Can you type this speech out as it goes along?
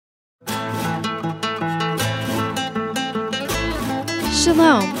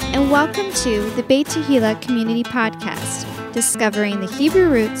Shalom, and welcome to the Beit Tehillah Community Podcast, discovering the Hebrew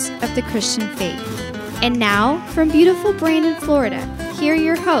roots of the Christian faith. And now, from beautiful Brandon, Florida, here are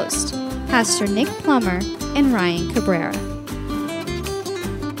your hosts, Pastor Nick Plummer and Ryan Cabrera.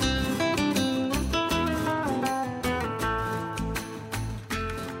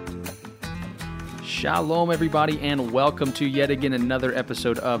 Shalom, everybody, and welcome to yet again another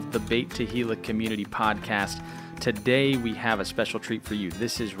episode of the Beit Tehillah Community Podcast. Today, we have a special treat for you.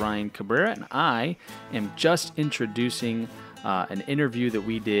 This is Ryan Cabrera, and I am just introducing an interview that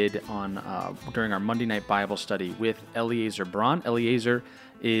we did on during our Monday night Bible study with Eliezer Braun. Eliezer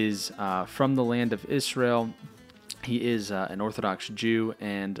is from the land of Israel. He is an Orthodox Jew,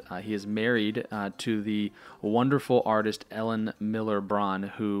 and he is married to the wonderful artist Ellen Miller Braun,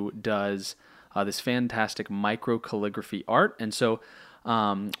 who does this fantastic micro calligraphy art. And so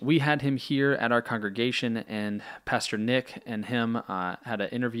we had him here at our congregation, and Pastor Nick and him had an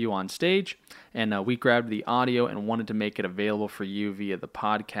interview on stage, and we grabbed the audio and wanted to make it available for you via the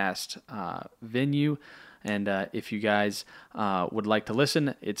podcast venue. And if you guys would like to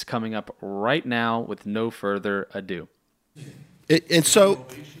listen, it's coming up right now with no further ado. And so,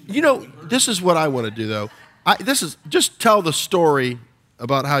 you know, this is what I want to do, though. Just tell the story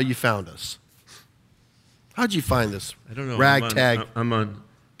about how you found us. How'd you find this? I don't know. Ragtag. I'm on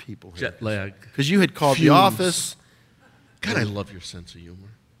people here. jet lag. Because you had called Fumes. the office. God, I love your sense of humor.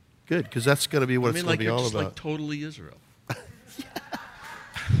 Good, because that's going to be what it's going to be all just about. like totally Israel.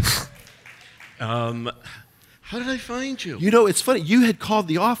 How did I find you? You know, it's funny. You had called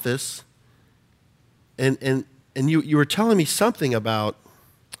the office, and you were telling me something about,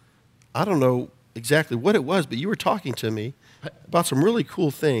 I don't know exactly what it was, but you were talking to me about some really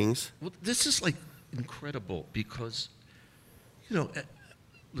cool things. Well, this is like incredible because, you know,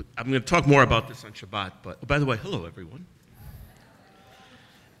 look, I'm going to talk more about this on Shabbat, but by the way, hello, everyone.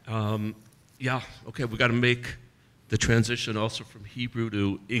 Yeah, okay, we got to make the transition also from Hebrew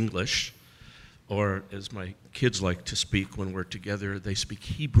to English, or as my kids like to speak when we're together, they speak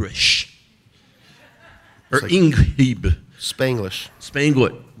Hebrish. Or like Inghib. Spanglish.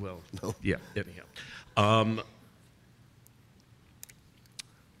 Spanglish. Well, no. Yeah, anyhow.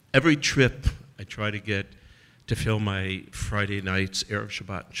 Every trip I try to get to fill my Friday nights, Erev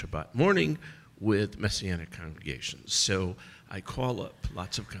Shabbat and Shabbat morning, with Messianic congregations. So I call up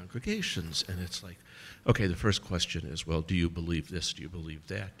lots of congregations, and it's like, okay, the first question is, well, do you believe this? Do you believe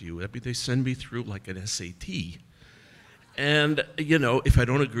that? They send me through like an SAT. And, you know, if I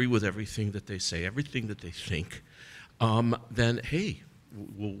don't agree with everything that they say, everything that they think, then, hey,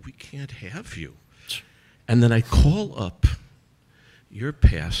 well, we can't have you. And then I call up your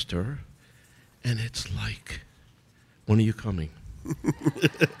pastor, and it's like, when are you coming?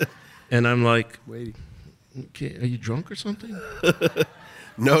 And I'm like, Waiting. Okay, are you drunk or something?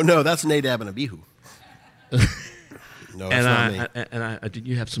 No, that's Nadab and Abihu. No, it's not me. And did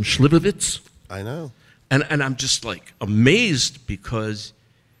you have some Slivovitz? I know. And I'm just like amazed because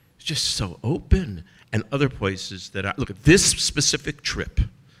it's just so open. And other places that look at this specific trip,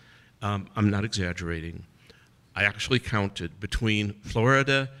 I'm not exaggerating. I actually counted between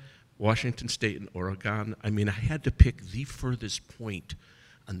Florida, Washington State, and Oregon. I mean, I had to pick the furthest point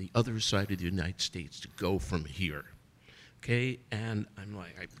on the other side of the United States to go from here. Okay? And I'm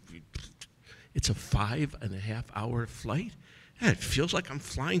like, it's a 5.5 hour flight? Yeah, it feels like I'm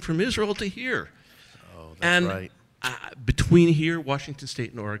flying from Israel to here. Oh, that's right. Between here, Washington State,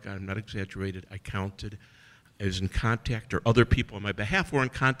 and Oregon, I'm not exaggerated, I counted. I was in contact, or other people on my behalf were in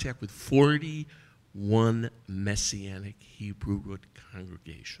contact with 41 Messianic Hebrew root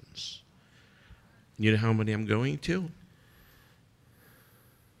congregations. You know how many I'm going to?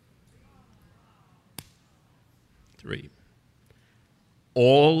 3.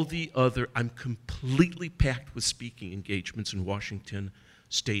 All the other, I'm completely packed with speaking engagements in Washington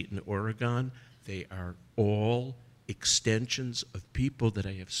State and Oregon. They are all extensions of people that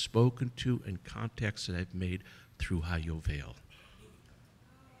I have spoken to and contacts that I've made through Hayovel.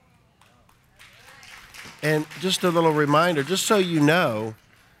 And just a little reminder, just so you know,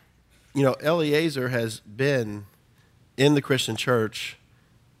 Eliezer has been in the Christian church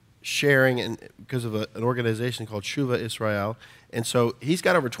sharing, and because of an organization called Shuva Israel. And so he's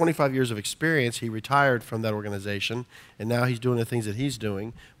got over 25 years of experience. He retired from that organization, and now he's doing the things that he's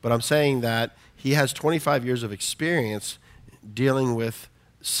doing. But I'm saying that he has 25 years of experience dealing with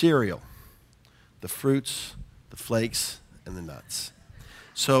cereal, the fruits, the flakes, and the nuts.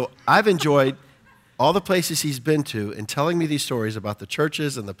 So I've enjoyed all the places he's been to and telling me these stories about the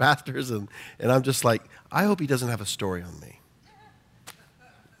churches and the pastors, and I'm just like, I hope he doesn't have a story on me.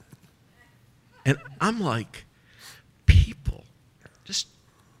 And I'm like, people, just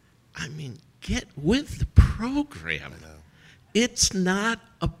I mean, get with the program. I know. It's not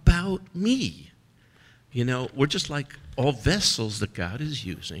about me. You know, we're just like all vessels that God is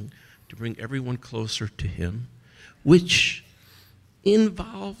using to bring everyone closer to Him, which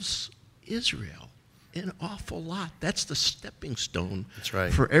involves Israel an awful lot. That's the stepping stone That's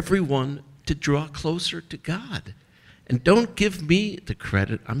right. for everyone to draw closer to God. And don't give me the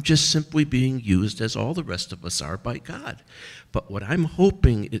credit. I'm just simply being used as all the rest of us are by God. But what I'm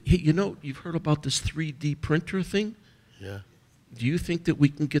hoping, you know, you've heard about this 3D printer thing? Yeah. Do you think that we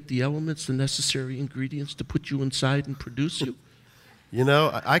can get the elements, the necessary ingredients to put you inside and produce you? You know,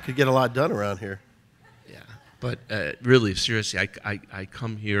 I could get a lot done around here. Yeah. But really, seriously, I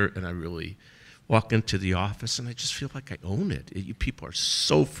come here and I really walk into the office and I just feel like I own it. You people are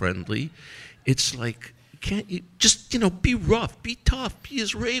so friendly. It's like, can't you just, you know, be rough, be tough, be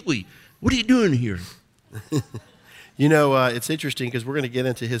Israeli. What are you doing here? You know, it's interesting because we're going to get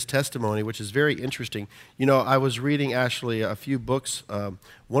into his testimony, which is very interesting. You know, I was reading actually a few books.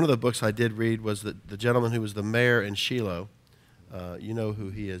 One of the books I did read was the gentleman who was the mayor in Shiloh. You know who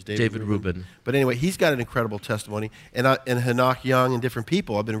he is, David Rubin. But anyway, he's got an incredible testimony. And Hanok Young and different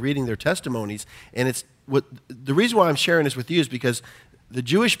people, I've been reading their testimonies. And it's the reason why I'm sharing this with you is because the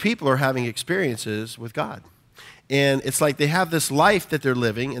Jewish people are having experiences with God. And it's like they have this life that they're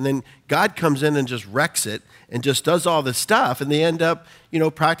living, and then God comes in and just wrecks it and just does all this stuff, and they end up, you know,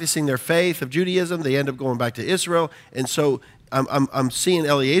 practicing their faith of Judaism. They end up going back to Israel. And so I'm seeing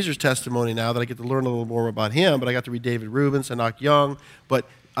Eliezer's testimony now that I get to learn a little more about him, but I got to read David Rubin, Hanok Young. But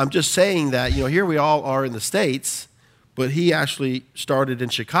I'm just saying that, you know, here we all are in the States, but he actually started in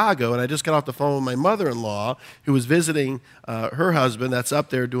Chicago, and I just got off the phone with my mother-in-law who was visiting her husband that's up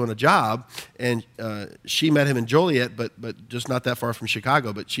there doing a job, and she met him in Joliet, but just not that far from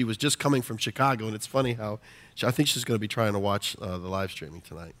Chicago, but she was just coming from Chicago, and it's funny how I think she's going to be trying to watch the live streaming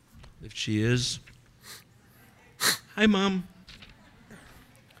tonight. If she is, hi, Mom.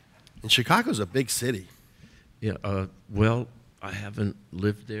 And Chicago's a big city. Yeah, well, I haven't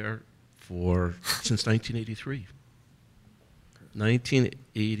lived there since 1983.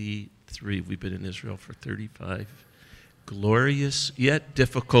 1983, we've been in Israel for 35 glorious yet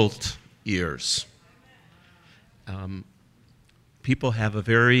difficult years. People have a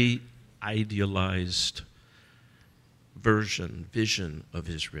very idealized vision of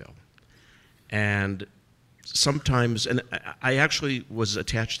Israel. And sometimes, and I actually was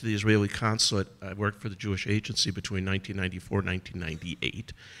attached to the Israeli consulate. I worked for the Jewish Agency between 1994 and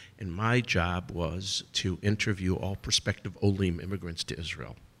 1998. And my job was to interview all prospective Olim immigrants to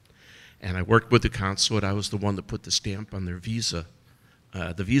Israel. And I worked with the consulate. I was the one that put the stamp on their visa,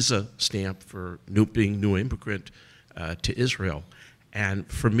 the visa stamp for being new immigrant to Israel. And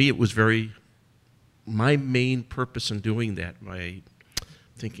for me, it was my main purpose in doing that,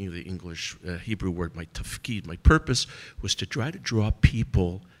 thinking of the English, Hebrew word, my tafkid, my purpose was to try to draw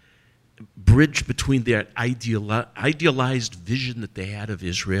people, bridge between their idealized vision that they had of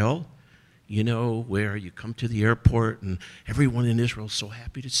Israel, you know, where you come to the airport and everyone in Israel is so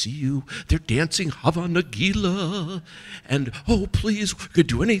happy to see you. They're dancing Hava Nagila, and oh, please, we could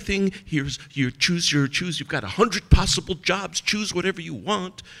do anything. Here's choose. You've got 100 possible jobs. Choose whatever you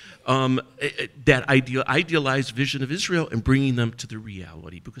want. That idealized vision of Israel and bringing them to the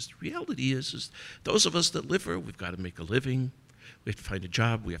reality. Because the reality is those of us that live here, we've got to make a living. We have to find a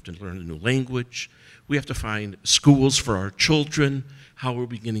job. We have to learn a new language. We have to find schools for our children. How are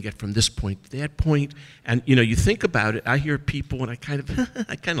we going to get from this point to that point? And, you know, you think about it. I hear people, and I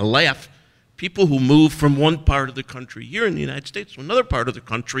kind of laugh. People who move from one part of the country here in the United States to another part of the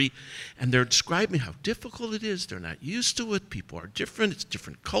country, and they're describing how difficult it is. They're not used to it. People are different. It's a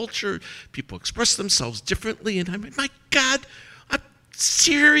different culture. People express themselves differently. And I'm like, my God,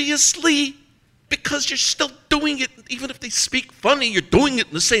 seriously? Because you're still doing it, even if they speak funny, you're doing it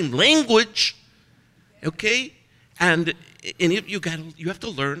in the same language, okay? And you have to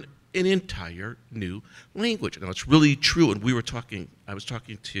learn an entire new language. Now, it's really true, and I was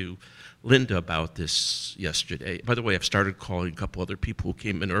talking to Linda about this yesterday. By the way, I've started calling a couple other people who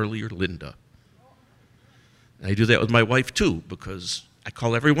came in earlier Linda. And I do that with my wife, too, because I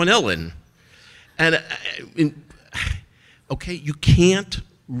call everyone Ellen. And, okay, you can't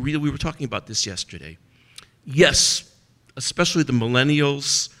really, we were talking about this yesterday. Yes, especially the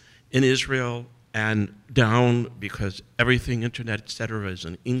millennials in Israel and down, because everything, internet, etc., is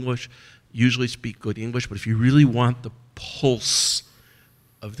in English, usually speak good English, but if you really want the pulse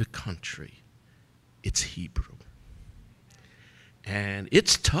of the country, it's Hebrew. And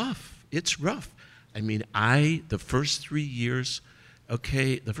it's tough. It's rough. I mean, the first 3 years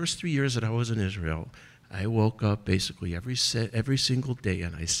that I was in Israel, I woke up basically every single day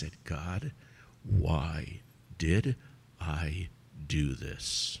and I said, God, why did I do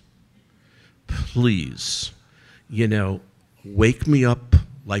this? Please, wake me up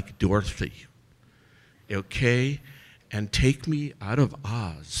like Dorothy, okay? And take me out of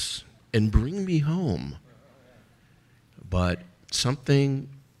Oz and bring me home. But something,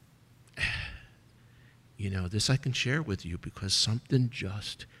 this I can share with you because something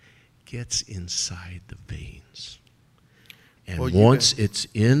just gets inside the veins. And once it's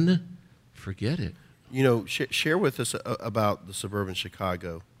in, forget it. Share with us about the suburban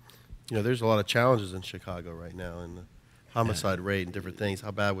Chicago. There's a lot of challenges in Chicago right now, and the homicide rate and different things.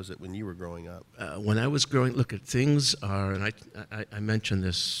 How bad was it when you were growing up? When I was growing, things are, and I mention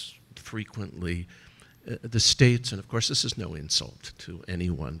this frequently, the states, and of course this is no insult to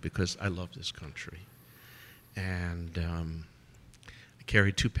anyone because I love this country. And I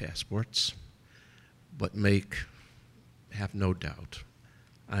carry 2 passports, but have no doubt,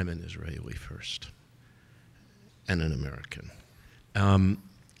 I'm an Israeli first and an American.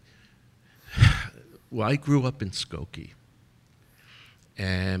 Well, I grew up in Skokie,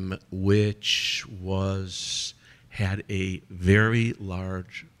 which had a very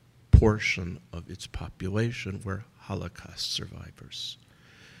large portion of its population were Holocaust survivors.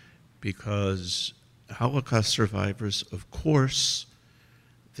 Because Holocaust survivors, of course,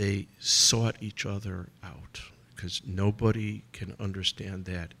 they sought each other out, because nobody can understand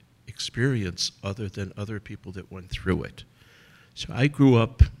that experience other than other people that went through it. So I grew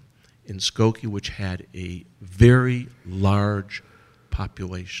up in Skokie, which had a very large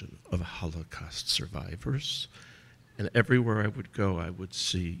population of Holocaust survivors. And everywhere I would go, I would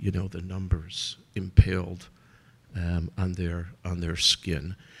see, the numbers impaled on their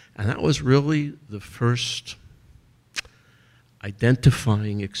skin. And that was really the first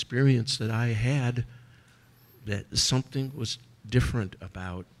identifying experience that I had that something was different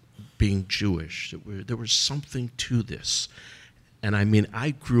about being Jewish. There was something to this. And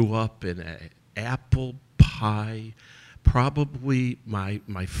I grew up in an apple pie. Probably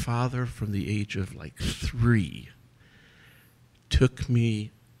my father, from the age of 3, took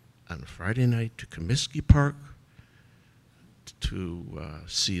me on a Friday night to Comiskey Park to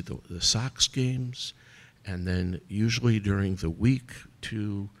see the Sox games, and then usually during the week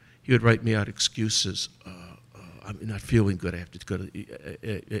he would write me out excuses. I'm not feeling good. I have to go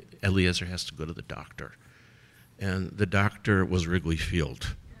to Eliezer has to go to the doctor, and the doctor was Wrigley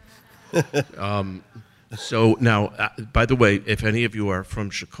Field. So now, by the way, if any of you are from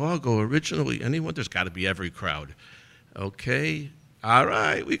Chicago originally, there's got to be every crowd. Okay, all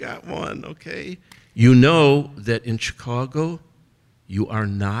right, we got one, okay. You know that in Chicago, you are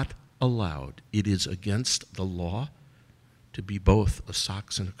not allowed. It is against the law to be both a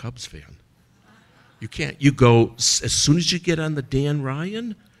Sox and a Cubs fan. You can't. You go, as soon as you get on the Dan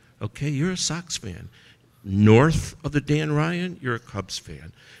Ryan, okay, you're a Sox fan. North of the Dan Ryan, you're a Cubs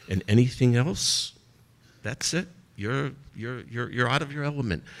fan. And anything else, that's it. You're out of your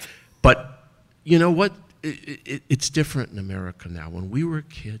element. But you know what? It's different in America now. When we were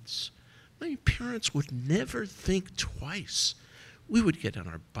kids, my parents would never think twice. We would get on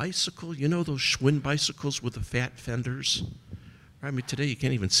our bicycle, those Schwinn bicycles with the fat fenders. Today you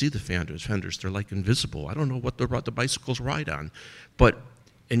can't even see the fenders. They're like invisible. I don't know what the bicycles ride on.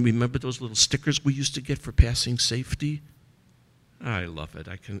 And remember those little stickers we used to get for passing safety? I love it.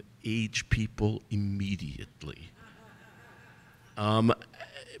 I can age people immediately.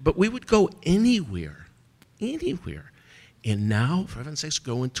 But we would go anywhere. And now, for heaven's sakes,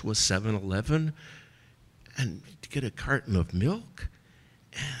 go into a 7-Eleven and get a carton of milk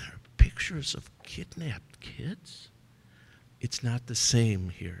and pictures of kidnapped kids. It's not the same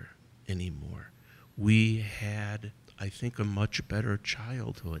here anymore. We had, I think, a much better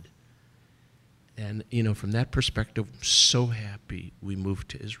childhood. And, from that perspective, I'm so happy we moved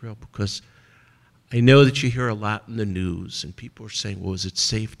to Israel, because I know that you hear a lot in the news, and people are saying, well, is it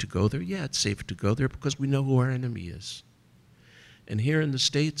safe to go there? Yeah, it's safe to go there because we know who our enemy is. And here in the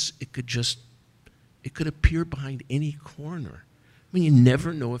States, it could appear behind any corner. You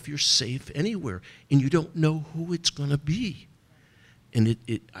never know if you're safe anywhere, and you don't know who it's going to be. And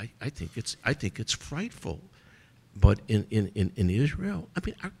I think it's frightful. But in Israel,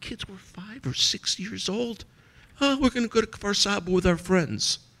 our kids were 5 or 6 years old. Oh, we're going to go to Kfar Saba with our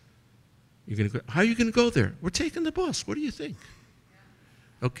friends. How are you going to go there? We're taking the bus. What do you think?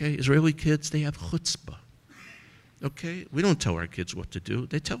 Okay, Israeli kids, they have chutzpah. Okay, we don't tell our kids what to do.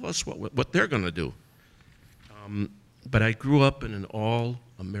 They tell us what they're going to do. But I grew up in an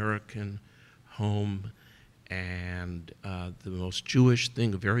all-American home, and the most Jewish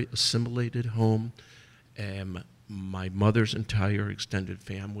thing, a very assimilated home. My mother's entire extended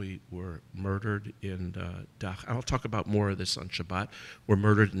family were murdered in Dachau. I'll talk about more of this on Shabbat. Were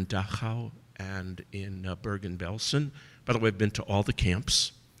murdered in Dachau and in Bergen-Belsen. By the way, I've been to all the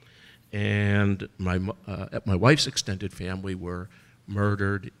camps. And my wife's extended family were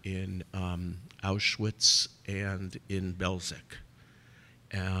murdered in Auschwitz and in Belzec.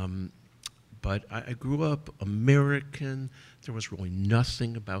 But I grew up American. There was really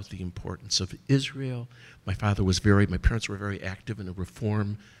nothing about the importance of Israel. My parents were very active in a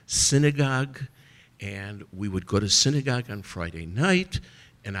Reform synagogue, and we would go to synagogue on Friday night,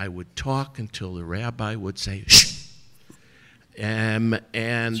 and I would talk until the rabbi would say, shh. And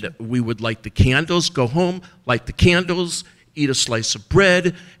we would light the candles, go home, light the candles, eat a slice of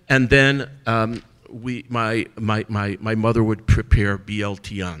bread, and then my mother would prepare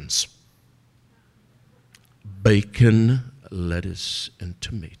BLTons. Bacon, lettuce, and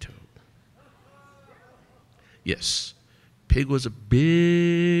tomato. Yes, pig was a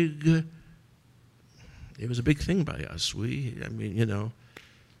big thing by us. They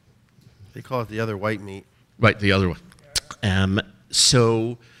call it the other white meat. Right, the other one.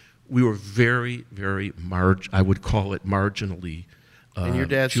 So we were very, very I would call it marginally And your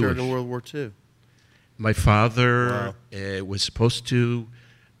dad Jewish. served in World War II. My father was supposed to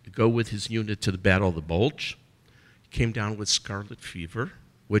go with his unit to the Battle of the Bulge. He came down with scarlet fever,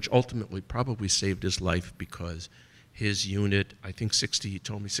 which ultimately probably saved his life because his unit, I think he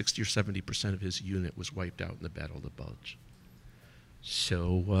told me 60 or 70% of his unit was wiped out in the Battle of the Bulge.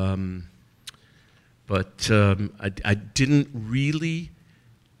 So, I didn't really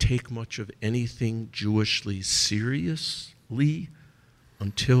take much of anything Jewishly seriously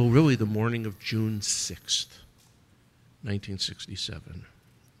until really the morning of June 6th, 1967.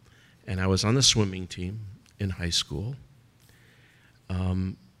 And I was on the swimming team in high school.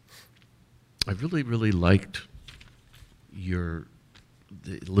 I really, really liked the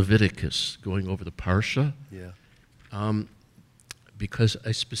Leviticus, going over the Parsha. Yeah. Because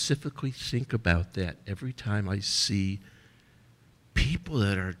I specifically think about that every time I see people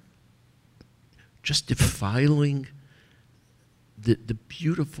that are just defiling the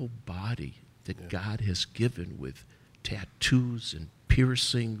beautiful body that God has given with tattoos and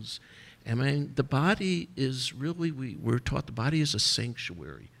piercings. I mean, the body is really, we're taught the body is a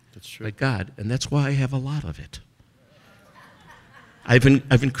sanctuary. That's true. By God, and that's why I have a lot of it. I've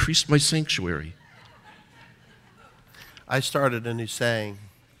increased my sanctuary. I started a new saying,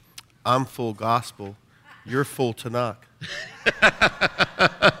 I'm full gospel, you're full Tanakh.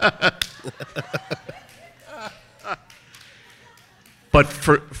 But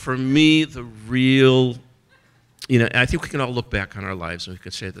for me, the real, I think we can all look back on our lives and we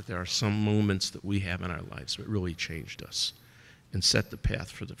can say that there are some moments that we have in our lives that really changed us and set the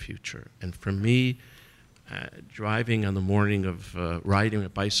path for the future. And for me, riding a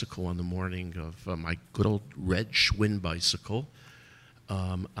bicycle on the morning of my good old red Schwinn bicycle,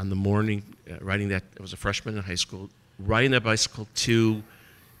 on the morning, riding that, I was a freshman in high school, riding that bicycle to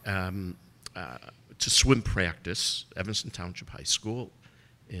swim practice, Evanston Township High School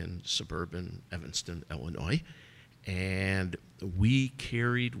in suburban Evanston, Illinois. And we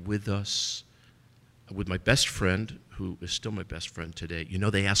carried with us, with my best friend, who is still my best friend today.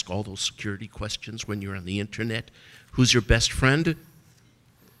 They ask all those security questions when you're on the internet. Who's your best friend?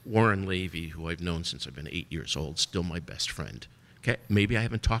 Warren Levy, who I've known since I've been 8 years old, still my best friend. Okay, maybe I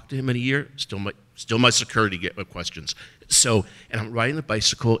haven't talked to him in a year, still my security questions. So, and I'm riding the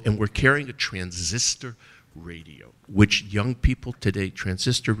bicycle, and we're carrying a transistor radio, which young people today,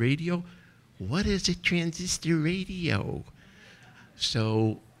 transistor radio, what is a transistor radio?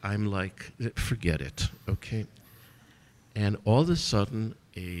 So I'm like, forget it, okay? And all of a sudden,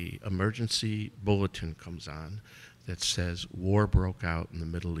 a emergency bulletin comes on that says war broke out in the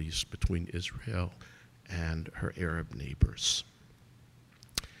Middle East between Israel and her Arab neighbors.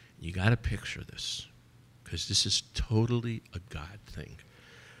 You got to picture this, because this is totally a God thing.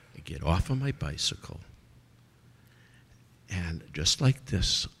 I get off of my bicycle, and just like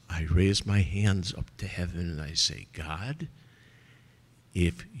this, I raise my hands up to heaven and I say, God,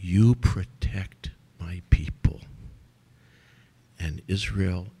 if you protect my people and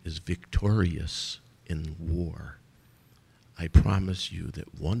Israel is victorious in war, I promise you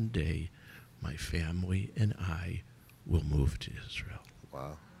that one day my family and I will move to Israel.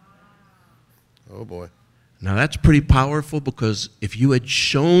 Wow. Oh, boy. Now that's pretty powerful, because if you had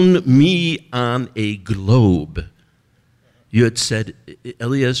shown me on a globe, you had said,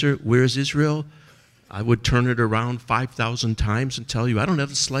 Eliezer, where's Israel? I would turn it around 5,000 times and tell you, I don't have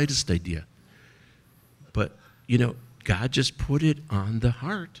the slightest idea. But, God just put it on the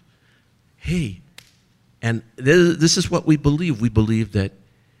heart. Hey, And this is what we believe. We believe that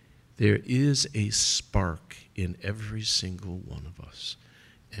there is a spark in every single one of us.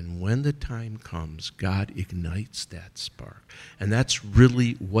 And when the time comes, God ignites that spark. And that's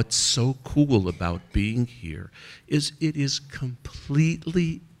really what's so cool about being here, is it is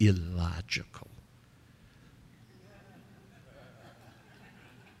completely illogical.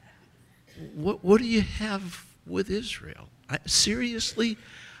 What do you have with Israel? Seriously,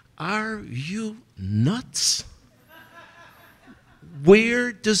 are you nuts?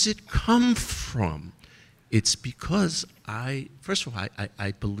 Where does it come from? It's because first of all,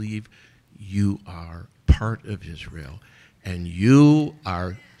 I believe you are part of Israel, and you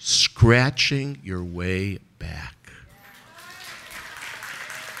are scratching your way back.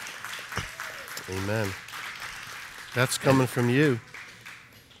 Amen. That's coming from you.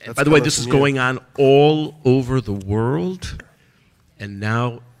 And by the way, this is going on all over the world, and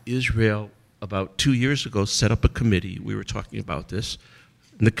now Israel, about 2 years ago, set up a committee. We were talking about this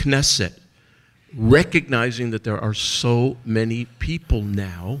in the Knesset, recognizing that there are so many people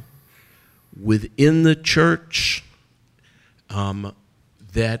now within the church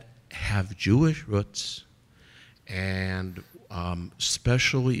that have Jewish roots, and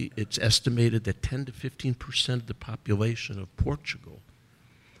especially it's estimated that 10 to 15% of the population of Portugal,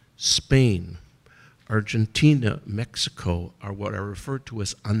 Spain, Argentina, Mexico are what are referred to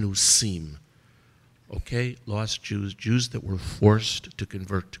as anusim. Okay, lost Jews, Jews that were forced to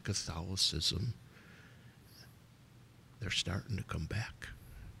convert to Catholicism. They're starting to come back.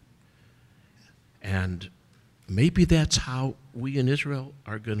 And maybe that's how we in Israel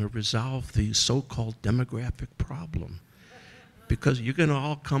are going to resolve the so-called demographic problem. Because you're going to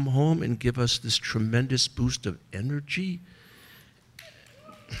all come home and give us this tremendous boost of energy.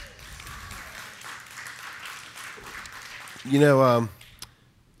 You know,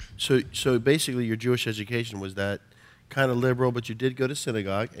 so basically your Jewish education was that kind of liberal, but you did go to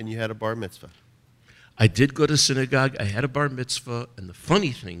synagogue and you had a bar mitzvah. I did go to synagogue. I had a bar mitzvah. And the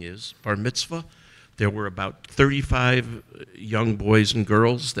funny thing is, bar mitzvah, there were about 35 young boys and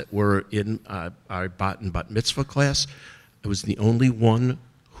girls that were in our bat and bat mitzvah class. I was the only one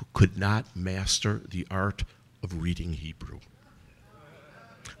who could not master the art of reading Hebrew.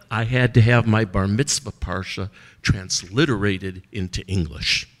 I had to have my bar mitzvah parsha transliterated into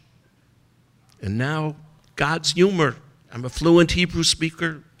English. And now, God's humor. I'm a fluent Hebrew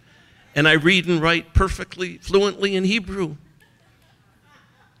speaker, and I read and write perfectly, fluently in Hebrew.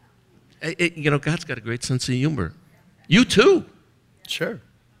 You know, God's got a great sense of humor. You too. Sure.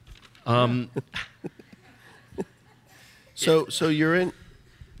 So you're in,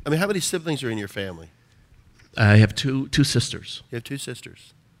 I mean, how many siblings are in your family? I have two sisters. You have two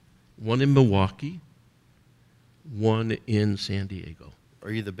sisters. One in Milwaukee, one in San Diego.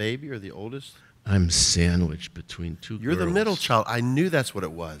 Are you the baby or the oldest? I'm sandwiched between two girls. You're the middle child. I knew that's what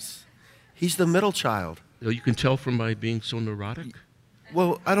it was. He's the middle child. You can tell from my being so neurotic?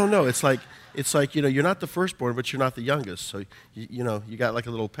 Well, I don't know. It's like, you know, you're not the firstborn, but you're not the youngest. So, you know, you got like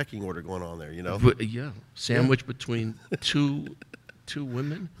a little pecking order going on there, you know? But, yeah, sandwiched between two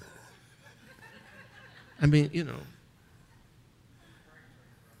women. I mean, you know.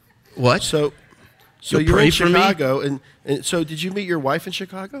 What? So you're in Chicago, and so did you meet your wife in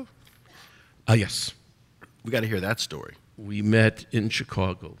Chicago? Yes. We got to hear that story. We met in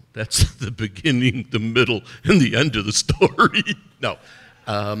Chicago. That's the beginning, the middle, and the end of the story. No.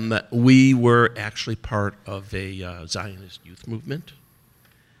 We were actually part of a Zionist youth movement.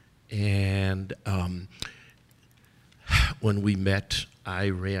 And when we met, I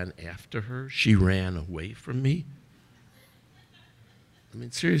ran after her. She ran away from me. I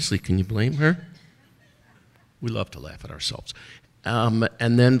mean, seriously, can you blame her? We love to laugh at ourselves.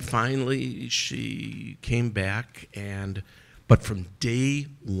 And then finally, she came back, but from day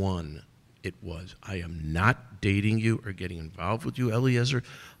one, it was, I am not dating you or getting involved with you, Eliezer,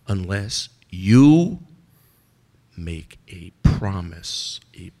 unless you make a promise,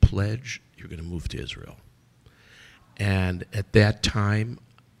 a pledge, you're going to move to Israel. And at that time,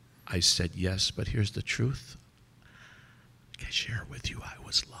 I said yes, but here's the truth. I share with you, I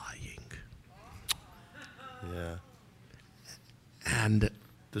was lying. Yeah. And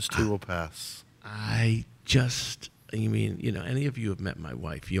this too will pass. I mean, you know, any of you have met my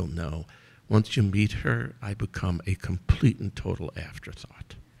wife, you'll know. Once you meet her, I become a complete and total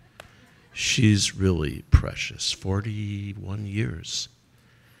afterthought. She's really precious, 41 years.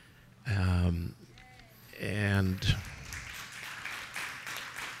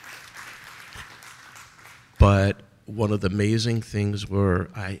 But one of the amazing things were,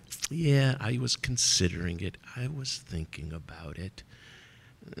 I was considering it. I was thinking about it.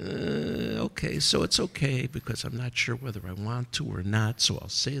 okay, so it's okay because I'm not sure whether I want to or not, so I'll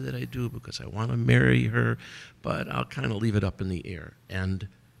say that I do because I want to marry her, but I'll kind of leave it up in the air. And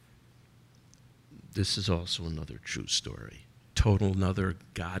this is also another true story. Total another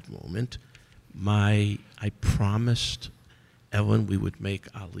God moment. I promised Ellen we would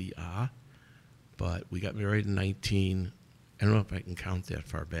make Aliyah, but we got married in I don't know if I can count that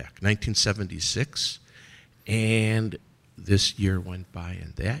far back, 1976, and this year went by,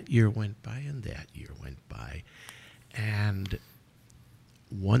 and that year went by, and that year went by. And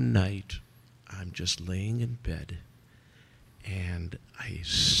one night, I'm just laying in bed, and I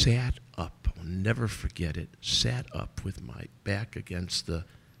sat up. I'll never forget it. Sat up with my back against the,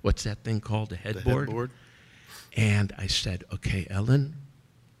 what's that thing called, the headboard? The headboard. And I said, okay, Ellen,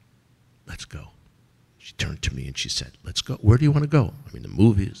 let's go. She turned to me and she said, let's go. Where do you want to go? I mean, the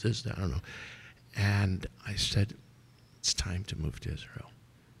movies, this, that, I don't know. And I said, it's time to move to Israel.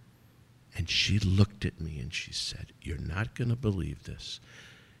 And she looked at me and she said, you're not going to believe this.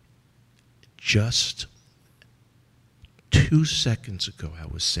 Just 2 seconds ago, I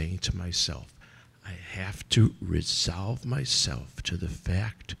was saying to myself, I have to resolve myself to the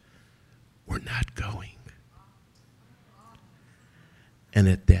fact we're not going. And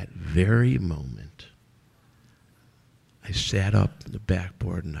at that very moment, I sat up on the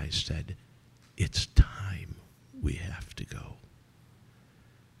backboard and I said, it's time we have to go.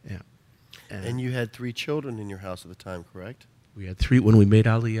 Yeah. And you had 3 children in your house at the time, correct? We had 3. When we made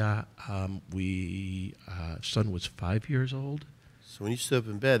Aliyah, son was 5 years old. So when you stood up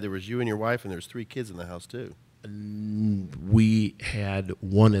in bed, there was you and your wife, and there was 3 kids in the house too. We had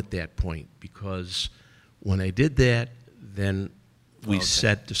 1 at that point, because when I did that, then we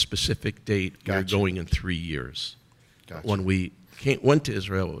set the specific date. Gotcha. We're going in 3 years. Gotcha. When we went to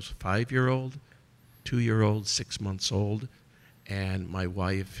Israel, it was a 5-year-old, 2-year-old, 6 months old, and my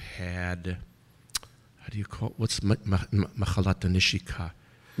wife had, how do you call it? What's machalat nishika,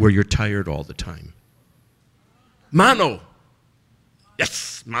 where you're tired all the time? Mano.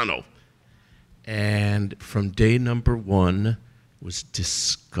 Yes, mano. And from day number 1 was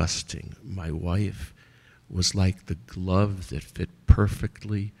disgusting. My wife was like the glove that fit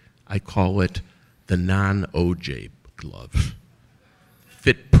perfectly. I call it the non-OJ glove.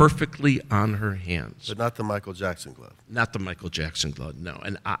 Fit perfectly on her hands. But not the Michael Jackson glove. Not the Michael Jackson glove, no.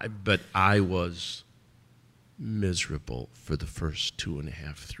 But I was miserable for the first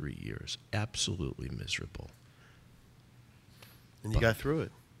 2.5, 3 years. Absolutely miserable. And you got through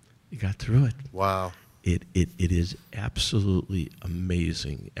it. You got through it. Wow. It is absolutely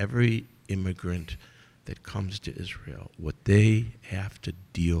amazing. Every immigrant that comes to Israel, what they have to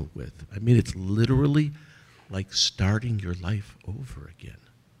deal with. I mean, it's literally like starting your life over again.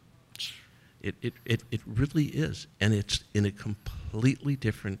 It really is. And it's in a completely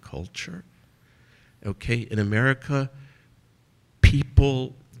different culture. Okay, in America,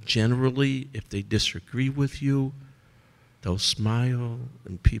 people generally, if they disagree with you, they'll smile,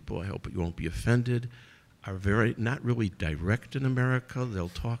 and people, I hope you won't be offended, are not really direct in America. They'll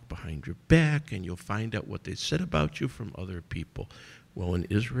talk behind your back, and you'll find out what they said about you from other people. Well, in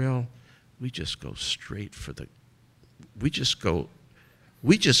Israel, we just go straight for the, we just go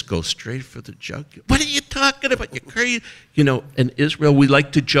straight for the jug. What are you talking about? You're crazy. You know, in Israel, we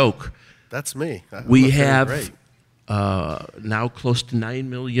like to joke. That's me. We have now close to 9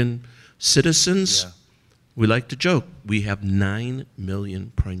 million citizens. Yeah. We like to joke. We have 9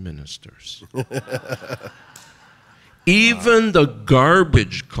 million prime ministers. Even the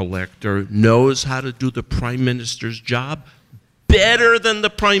garbage collector knows how to do the prime minister's job better than the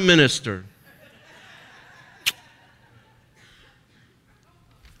prime minister.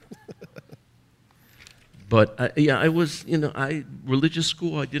 But yeah, I was, religious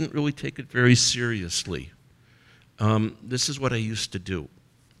school, I didn't really take it very seriously. This is what I used to do.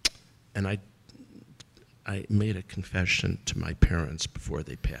 And I made a confession to my parents before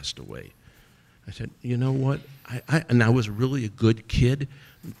they passed away. I said, you know what? And I was really a good kid,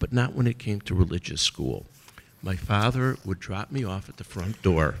 but not when it came to religious school. My father would drop me off at the front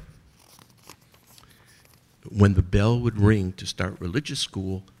door. When the bell would ring to start religious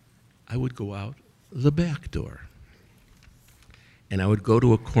school, I would go out the back door. And I would go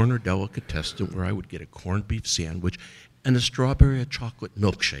to a corner delicatessen where I would get a corned beef sandwich and a strawberry and chocolate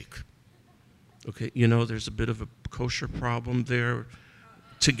milkshake. Okay, there's a bit of a kosher problem there,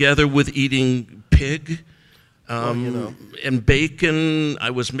 together with eating pig and bacon.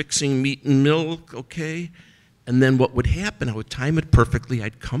 I was mixing meat and milk, okay? And then what would happen, I would time it perfectly.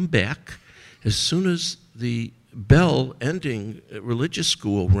 I'd come back. As soon as the bell ending religious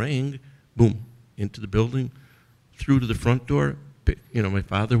school rang, boom, into the building, through to the front door. My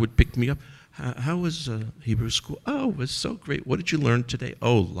father would pick me up. How was Hebrew school? Oh, it was so great. What did you learn today?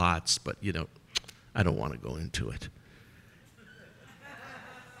 Oh, lots, but, I don't want to go into it.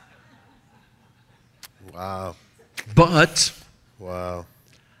 Wow. But Wow.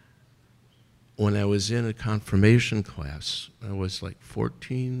 when I was in a confirmation class, I was like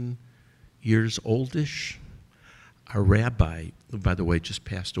 14 years oldish. Our rabbi, who, by the way, just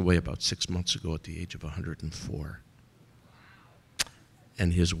passed away about 6 months ago at the age of 104,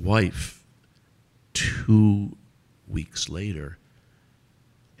 and his wife, 2 weeks later,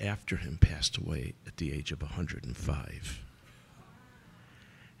 after him, passed away at the age of 105.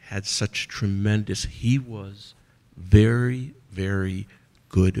 Had such tremendous, he was very, very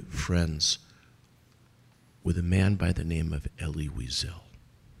good friends with a man by the name of Elie Wiesel.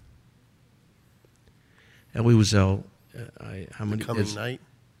 Elie Wiesel, how many? Coming night?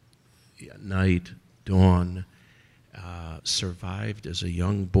 Yeah, night, dawn, survived as a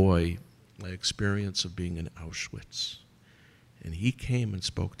young boy my experience of being in Auschwitz. And he came and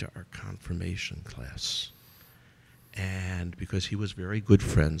spoke to our confirmation class. And because he was very good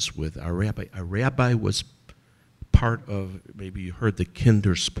friends with our rabbi was part of, maybe you heard the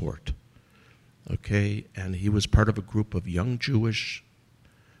Kindersport, okay? And he was part of a group of young Jewish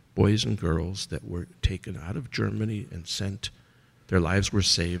boys and girls that were taken out of Germany and sent, their lives were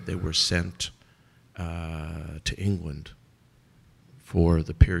saved, they were sent to England for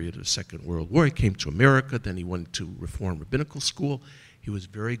the period of the Second World War. He came to America, then he went to Reform Rabbinical School. He was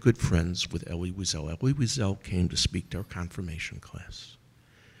very good friends with Elie Wiesel. Elie Wiesel came to speak to our confirmation class.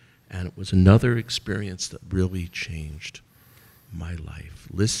 And it was another experience that really changed my life,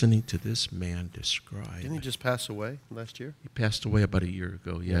 listening to this man describe. Didn't he just pass away last year? He passed away about a year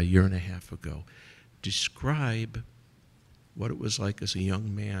ago, a year and a half ago. Describe what it was like as a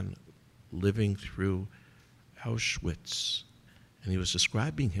young man living through Auschwitz. And he was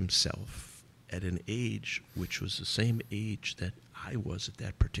describing himself at an age which was the same age that I was at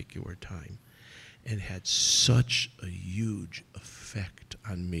that particular time, and had such a huge effect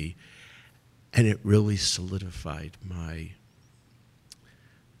on me. And it really solidified my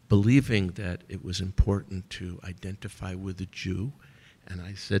believing that it was important to identify with a Jew. And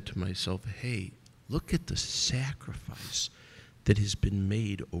I said to myself, hey, look at the sacrifice that has been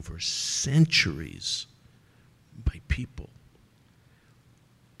made over centuries by people.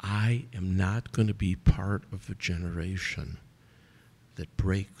 I am not going to be part of a generation that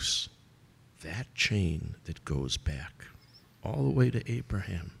breaks that chain that goes back all the way to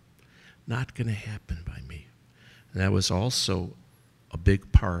Abraham. Not going to happen by me. And that was also a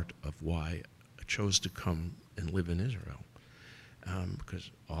big part of why I chose to come and live in Israel. Because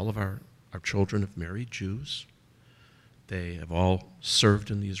all of our children have married Jews. They have all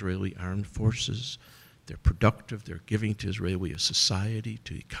served in the Israeli armed forces. They're productive. They're giving to Israeli society,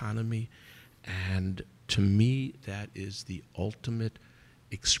 to economy. And to me, that is the ultimate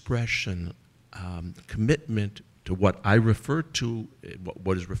expression, commitment to what I refer to,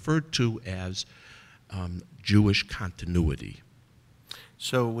 what is referred to as Jewish continuity.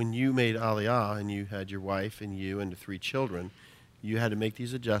 So when you made Aliyah and you had your wife and you and the 3 children, you had to make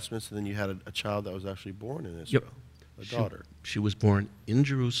these adjustments, and then you had a child that was actually born in Israel, a daughter. She was born in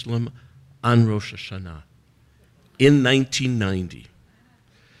Jerusalem on Rosh Hashanah in 1990.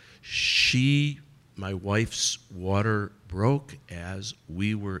 My wife's water broke as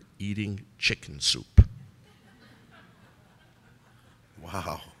we were eating chicken soup.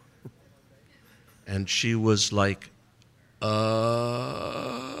 Wow. And she was like, we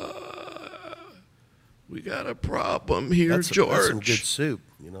got a problem here, George. That's some good soup,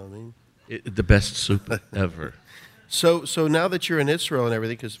 you know what I mean? The best soup ever. So now that you're in Israel and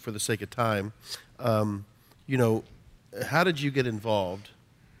everything, because for the sake of time, how did you get involved,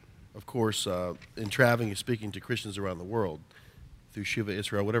 of course, in traveling and speaking to Christians around the world through Shuva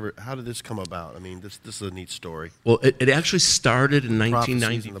Israel, whatever? How did this come about? I mean, this is a neat story. Well, it actually started in Prophecies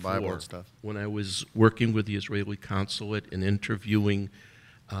 1994 in the Bible and stuff. when I was working with the Israeli consulate and interviewing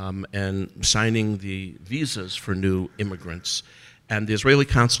and signing the visas for new immigrants. And the Israeli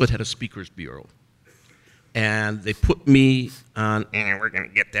consulate had a speakers bureau. And they put me on, we're going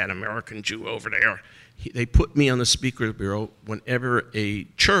to get that American Jew over there. They put me on the speakers bureau whenever a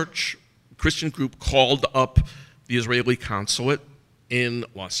church, Christian group, called up the Israeli consulate in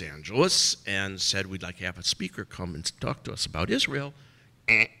Los Angeles and said, we'd like to have a speaker come and talk to us about Israel.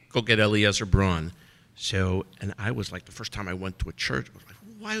 Go get Eliezer Braun. So, and I was like, the first time I went to a church, I was like,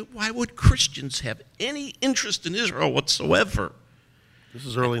 why would Christians have any interest in Israel whatsoever? This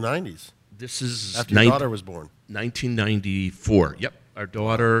is early 90s. This is after your daughter was born. 1994. Yep. Our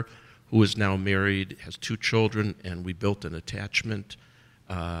daughter, who is now married, has 2 children, and we built an attachment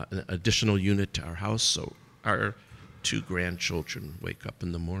an additional unit to our house, so our 2 grandchildren wake up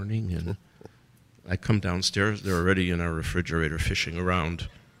in the morning, and I come downstairs. They're already in our refrigerator fishing around.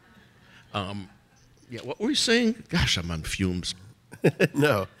 Yeah, what were you saying? Gosh, I'm on fumes.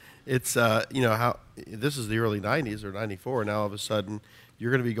 No, it's how this is the early '90s or '94. Now all of a sudden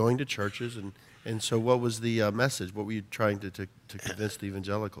you're going to be going to churches, and so what was the message? What were you trying to convince the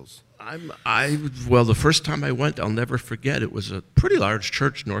evangelicals? Well, the first time I went, I'll never forget. It was a pretty large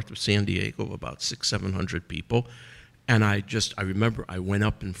church north of San Diego, about 600-700 people, and I remember I went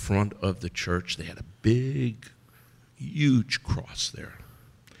up in front of the church. They had a big, huge cross there,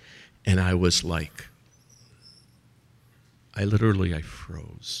 and I was like, I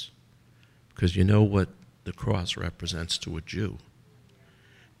froze, because you know what the cross represents to a Jew.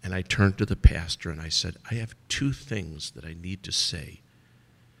 And I turned to the pastor and I said, I have 2 things that I need to say.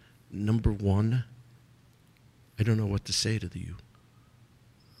 Number 1, I don't know what to say to you.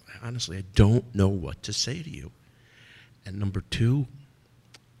 Honestly, I don't know what to say to you. And number 2,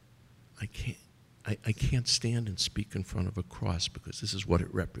 I can't stand and speak in front of a cross, because this is what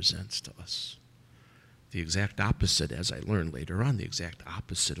it represents to us. The exact opposite, as I learned later on, the exact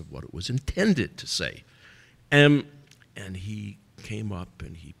opposite of what it was intended to say. And he came up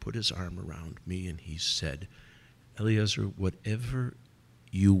and he put his arm around me and he said, Eliezer, whatever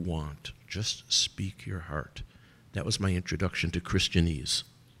you want, just speak your heart. That was my introduction to Christianese.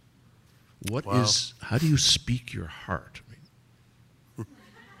 Wow. How do you speak your heart?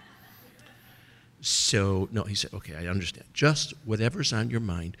 So, no, he said, okay, I understand. Just whatever's on your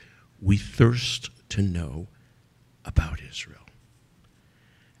mind, we thirst to know about Israel.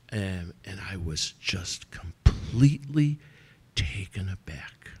 And I was just completely taken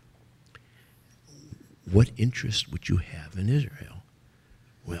aback. What interest would you have in Israel?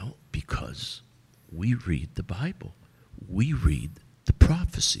 Well, because we read the Bible. We read the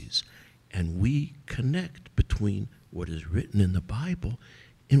prophecies. And we connect between what is written in the Bible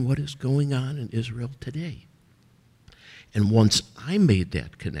and what is going on in Israel today. And once I made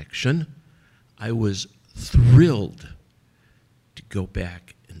that connection, I was thrilled to go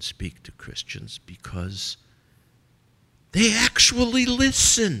back and speak to Christians, because they actually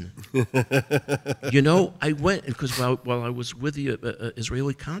listen. I went, because while I was with the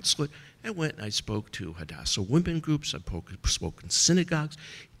Israeli consulate, I went and I spoke to Hadassah women groups, I spoke in synagogues.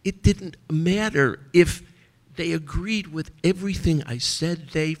 It didn't matter if they agreed with everything I said.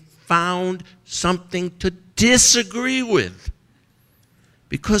 They found something to disagree with,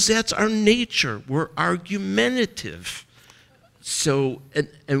 because that's our nature. We're argumentative. So,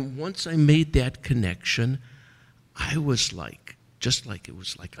 and once I made that connection, I was it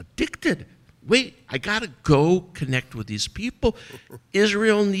was like addicted. Wait, I got to go connect with these people.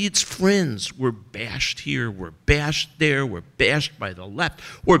 Israel needs friends. We're bashed here. We're bashed there. We're bashed by the left.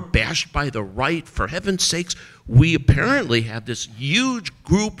 We're bashed by the right. For heaven's sakes, we apparently have this huge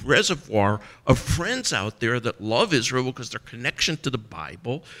group reservoir of friends out there that love Israel because their connection to the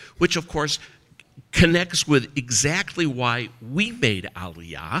Bible, which, of course, connects with exactly why we made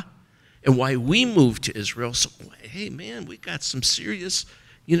Aliyah and why we moved to Israel. So, hey, man, we got some serious...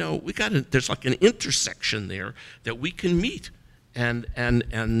 there's like an intersection there that we can meet and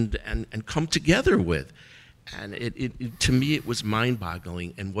come together with. And it to me, it was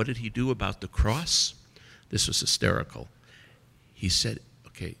mind-boggling. And what did he do about the cross? This was hysterical. He said,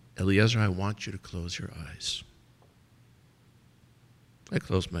 okay, Eliezer, I want you to close your eyes. I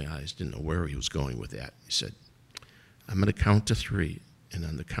closed my eyes, didn't know where he was going with that. He said, I'm going to count to 3, and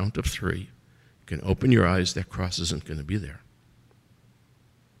on the count of 3, you can open your eyes, that cross isn't going to be there.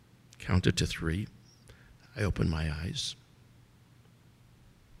 Counted to 3. I opened my eyes.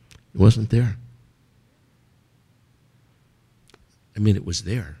 It wasn't there. I mean, it was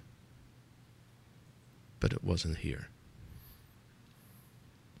there, but it wasn't here.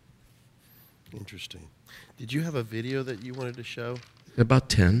 Interesting. Did you have a video that you wanted to show? About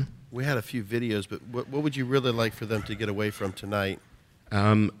 10. We had a few videos, but what would you really like for them to get away from tonight?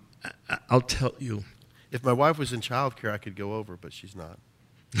 I'll tell you. If my wife was in childcare, I could go over, but she's not.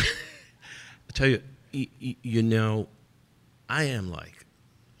 I tell you, I am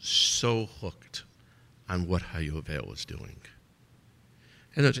so hooked on what Hayuvel is doing.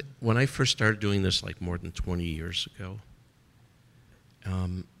 And when I first started doing this more than 20 years ago,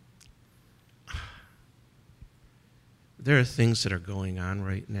 there are things that are going on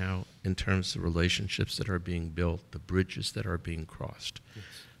right now in terms of relationships that are being built, the bridges that are being crossed, yes,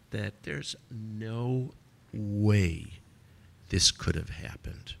 that there's no way this could have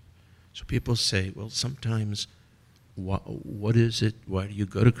happened. So people say, well, sometimes, what is it? Why do you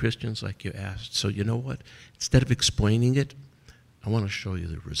go to Christians like you asked? So you know what? Instead of explaining it, I want to show you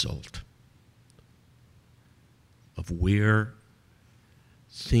the result of where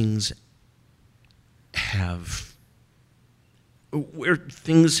things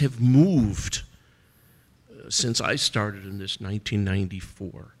have moved since I started in this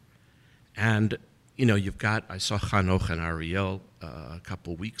 1994. And, I saw Hanoch and Ariel a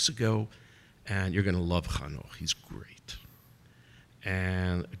couple weeks ago, and you're going to love Hanoch. He's great.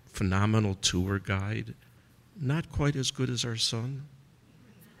 And a phenomenal tour guide, not quite as good as our son,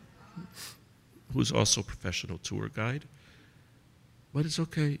 who's also a professional tour guide. But it's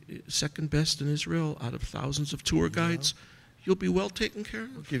okay. Second best in Israel out of thousands of tour guides. You'll be well taken care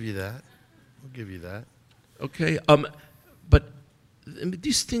of. We'll give you that. Okay. But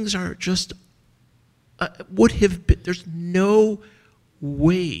these things are just would have been. There's no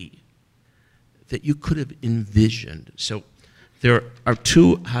way that you could have envisioned. So there are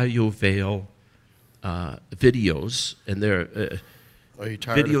two Hayovel videos, and they're Are you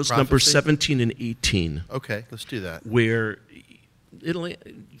tired videos of number prophecy? 17 and 18. Okay, let's do that. Where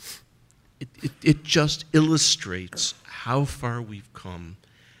it just illustrates how far we've come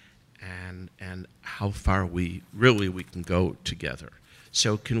and how far we can go together.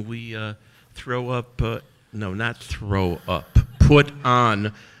 So can we throw up, no, not throw up, put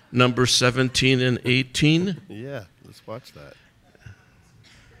on number 17 and 18? Yeah, let's watch that.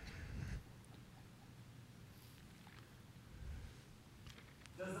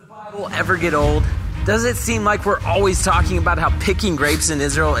 Does the Bible ever get old? Does it seem like we're always talking about how picking grapes in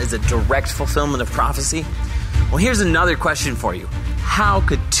Israel is a direct fulfillment of prophecy? Well, here's another question for you. How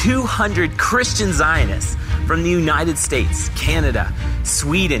could 200 Christian Zionists from the United States, Canada,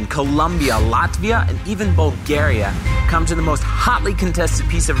 Sweden, Colombia, Latvia, and even Bulgaria come to the most hotly contested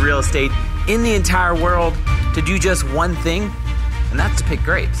piece of real estate in the entire world to do just one thing? And that's to pick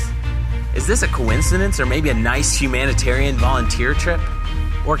grapes. Is this a coincidence or maybe a nice humanitarian volunteer trip?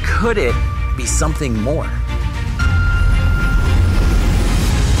 Or could it be something more?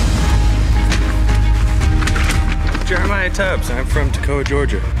 Jeremiah Tubbs. I'm from Toccoa,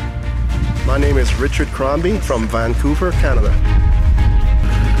 Georgia. My name is Richard Crombie from Vancouver, Canada.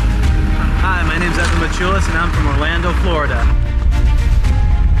 Hi, my name is Evan Machulis, and I'm from Orlando, Florida.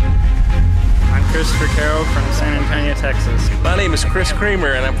 I'm Christopher Carroll from San Antonio, Texas. My name is Chris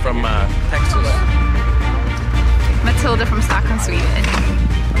Kramer, and I'm from Texas. Matilda from Stockholm, Sweden.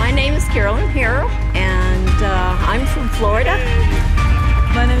 My name is Carolyn Harrell, and I'm from Florida.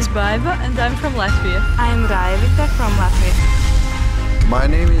 My name is Baiva, and I'm from Latvia. I'm Raevika from Latvia. My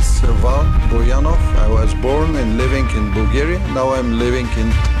name is Val Boyanov. I was born and living in Bulgaria. Now I'm living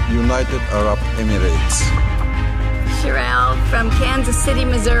in United Arab Emirates. Sherelle from Kansas City,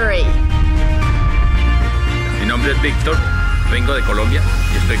 Missouri. Mi nombre es Víctor, vengo de Colombia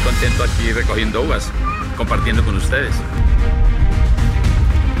y estoy contento aquí recogiendo uvas, compartiendo con ustedes.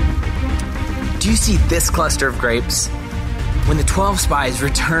 Do you see this cluster of grapes? When the 12 spies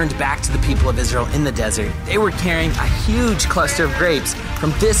returned back to the people of Israel in the desert, they were carrying a huge cluster of grapes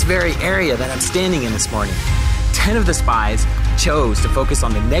from this very area that I'm standing in this morning. 10 of the spies chose to focus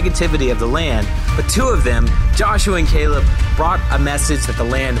on the negativity of the land, but 2 of them, Joshua and Caleb, brought a message that the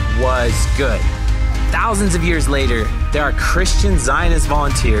land was good. Thousands of years later, there are Christian Zionist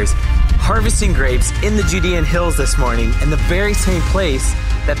volunteers harvesting grapes in the Judean hills this morning in the very same place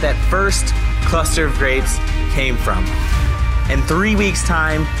that first cluster of grapes came from. In 3 weeks'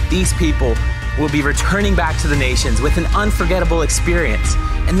 time, these people will be returning back to the nations with an unforgettable experience.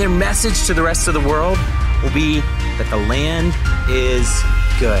 And their message to the rest of the world will be that the land is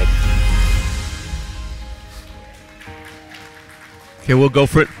good. Okay, we'll go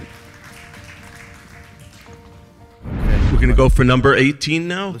for it. We're going to go for number 18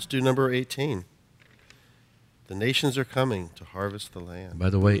 now. Let's do number 18. The nations are coming to harvest the land. By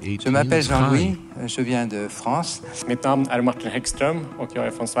the way, 18. Je m'appelle Jean-Louis, je viens de France. Mitt namn är Martin Häggström och jag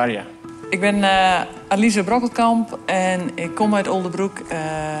är från Sverige. Ik ben Alice Brokkelkamp en ik kom uit Oldenbroek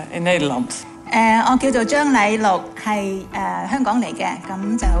in Nederland. 我叫做張禮祿，係香港嚟嘅，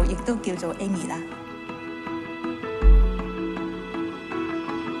咁就亦都叫做 Amy 啦。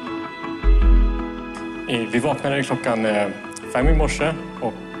Vi vaknade klockan 5 i morse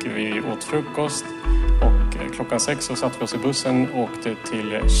och vi åt frukost. Och klockan 6 så satte vi oss i bussen och åkte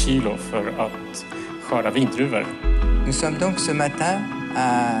till Kilo för att skörda vindruvor. Nous sommes donc ce matin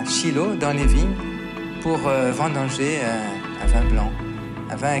à Chilo, dans les vignes, pour vendanger un vin blanc,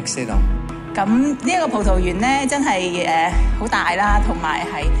 un vin excellent. 咁呢個葡萄園咧，真係好大啦，同埋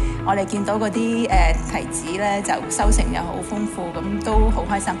係我哋見到嗰啲提子咧就收成又好豐富，咁都好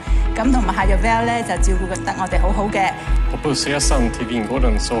開心。咁同埋下 Javel 咧就照顧得我哋好好嘅。På bussresan till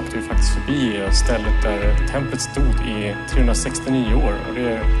vingården så åkte vi faktiskt förbi stället där templet stod i 369 år och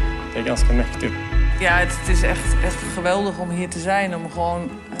det är ganska mäktigt. Ja, het is echt geweldig om hier te zijn, om gewoon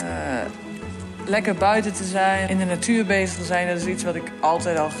lekker buiten te zijn, in de natuur bezig te zijn. Dat is iets wat ik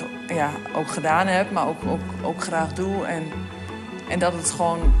altijd al ook gedaan heb, maar ook graag doe. En dat het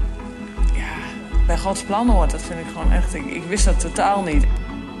gewoon bij Gods plan hoort, dat vind ik gewoon echt, ik wist dat totaal niet.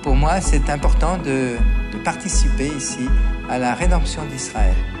 Pour moi, c'est important de participer ici à la rédemption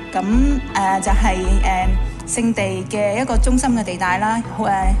d'Israël. 咁就係聖地嘅一個中心嘅地帶啦。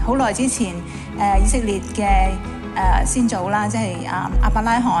好耐之前以色列嘅先祖啦，即係亞伯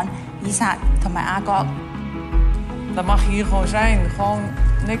拉罕、以撒同埋雅各。Dan mag je hier gewoon zijn, gewoon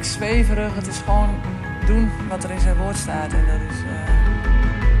niks zweverig. Het is gewoon doen wat er in zijn woord staat. En dat is,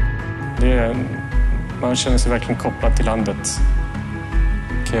 man känner sig verkligen kopplad till landet.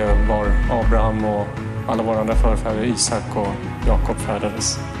 Var Abraham och alla våra andra förfäder, Isak och Jakob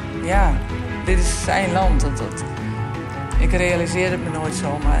färdades. Ja, dit is zijn land. Ik realiseer het me nooit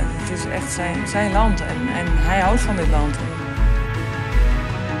zo, maar het is echt zijn land. En hij houdt van dit land.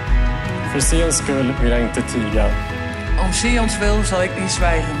 För Sions skull vill jag inte tiga. Om Sions wil zal ik niet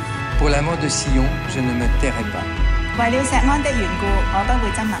zwijgen. Pour l'amour de Sion, je ne me tairai pas. 為了錫安的緣故，我不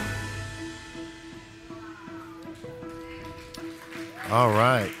會緘默。All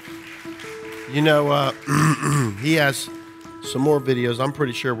right. You know, he has some more videos. I'm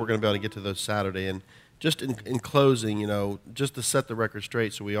pretty sure we're going to be able to get to those Saturday. And just in closing, you know, just to set the record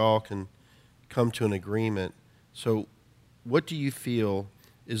straight so we all can come to an agreement. So what do you feel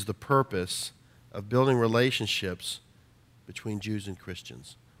is the purpose of building relationships between Jews and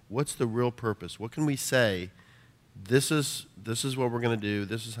Christians? What's the real purpose? What can we say, this is what we're going to do,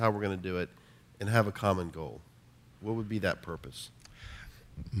 this is how we're going to do it, and have a common goal? What would be that purpose?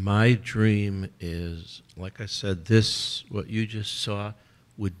 My dream is, like I said, what you just saw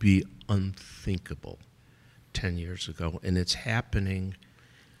would be unthinkable 10 years ago, and it's happening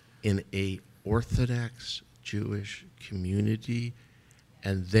in a Orthodox Jewish community,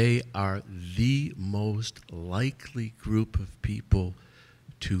 and they are the most likely group of people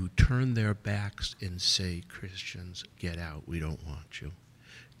to turn their backs and say, Christians, get out, we don't want you.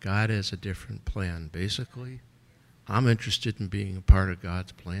 God has a different plan. Basically, I'm interested in being a part of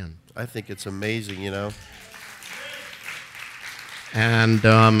God's plan. I think it's amazing, you know. And,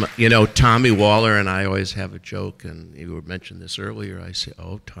 you know, Tommy Waller and I always have a joke, and you mentioned this earlier. I say,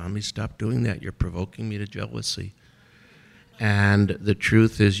 oh, Tommy, stop doing that. You're provoking me to jealousy. And the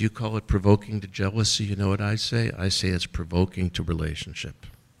truth is, you call it provoking to jealousy. You know what I say? I say it's provoking to relationship.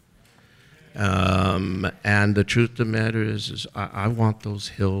 And the truth of the matter is I want those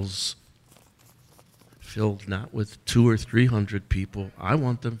hills filled not with 200 or 300 people. I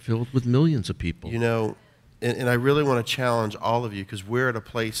want them filled with millions of people. You know, and I really want to challenge all of you, because we're at a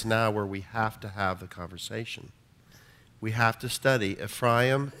place now where we have to have the conversation. We have to study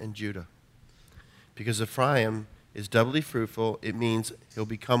Ephraim and Judah. Because Ephraim is doubly fruitful. It means he'll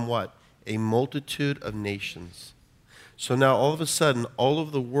become what? A multitude of nations. So now all of a sudden, all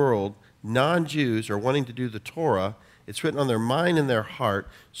over the world, non-Jews are wanting to do the Torah. It's written on their mind and their heart.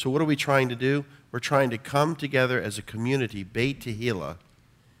 So what are we trying to do? We're trying to come together as a community, Beit Tehillah,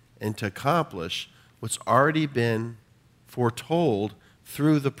 and to accomplish what's already been foretold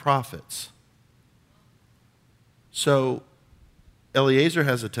through the prophets. So Eliezer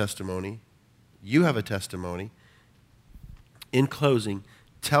has a testimony. You have a testimony. In closing,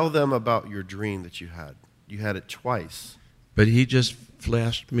 tell them about your dream that you had. You had it twice. But he just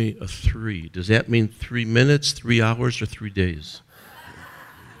flashed me a 3. Does that mean 3 minutes, 3 hours, or 3 days?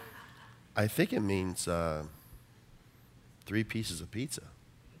 I think it means 3 pieces of pizza.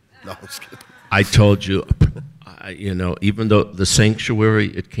 No, I'm just kidding. I told you, you know, even though the sanctuary,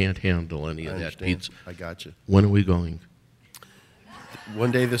 it can't handle any of that pizza. I got you. When are we going?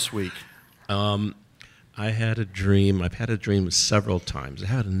 One day this week. I had a dream. I've had a dream several times. I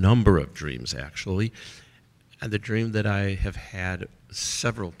had a number of dreams, actually. And the dream that I have had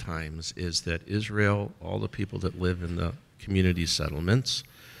several times is that Israel, all the people that live in the community settlements,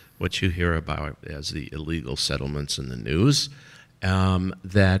 what you hear about as the illegal settlements in the news,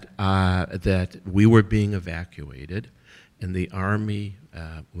 that we were being evacuated, and the army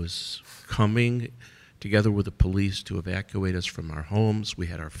was coming together with the police to evacuate us from our homes. We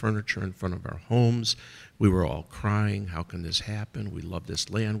had our furniture in front of our homes. We were all crying, how can this happen? We love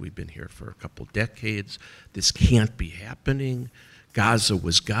this land. We've been here for a couple decades. This can't be happening. Gaza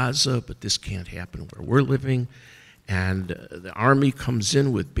was Gaza, but this can't happen where we're living. And the army comes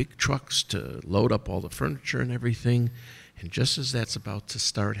in with big trucks to load up all the furniture and everything. And just as that's about to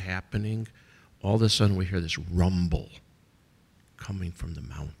start happening, all of a sudden we hear this rumble coming from the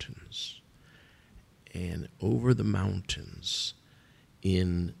mountains. And over the mountains,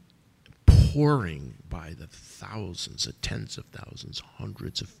 in pouring by the thousands, the tens of thousands,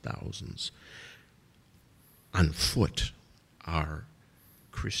 hundreds of thousands, on foot are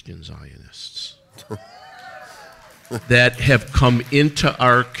Christian Zionists that have come into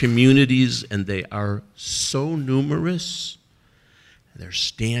our communities, and they are so numerous. They're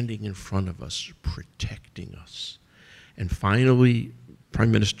standing in front of us, protecting us. And finally,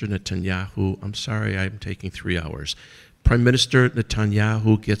 Prime Minister Netanyahu, I'm sorry I'm taking 3 hours. Prime Minister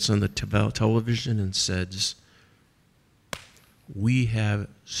Netanyahu gets on the television and says, we have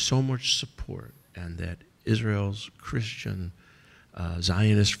so much support, and that Israel's Christian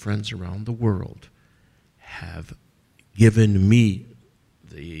Zionist friends around the world have given me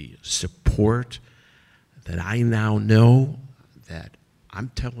the support that I now know that I'm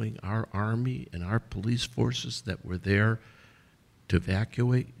telling our army and our police forces that were there to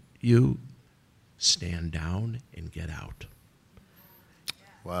evacuate you, stand down and get out.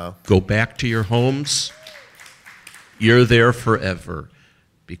 Wow. Go back to your homes. You're there forever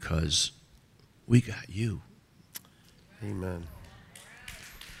because we got you. Amen.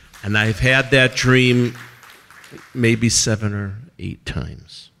 And I've had that dream maybe 7 or 8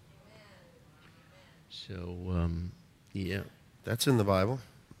 times. So, yeah. That's in the Bible.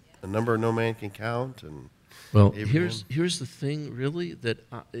 A number no man can count. And well, Abraham. here's the thing, really, that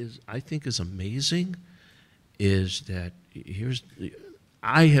I think is amazing, is that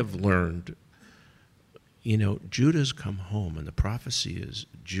I have learned, Judah's come home, and the prophecy is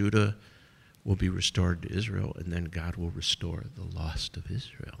Judah will be restored to Israel, and then God will restore the lost of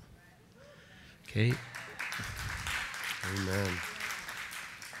Israel. Okay? Amen.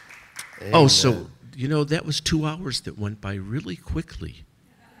 Oh, so, that was 2 hours that went by really quickly.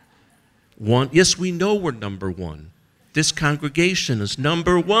 Yes, we know we're number one. This congregation is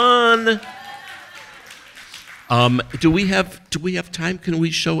number one. Do we have time? Can we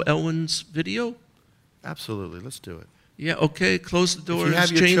show Ellen's video? Absolutely. Let's do it. Yeah, okay. Close the doors, If you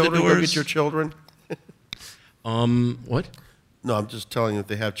have your chain the children, doors. go get your children. What? No, I'm just telling you, if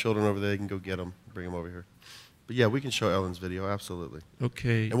they have children over there, they can go get them, bring them over here. But yeah, we can show Ellen's video, absolutely.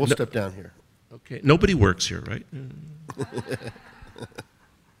 Okay. And we'll step down here. Okay. Nobody works here, right?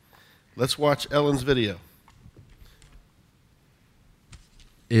 Let's watch Ellen's video.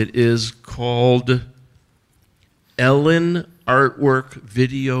 It is called Ellen Artwork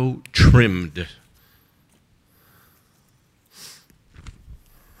Video Trimmed.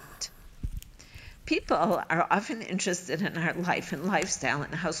 People are often interested in our life and lifestyle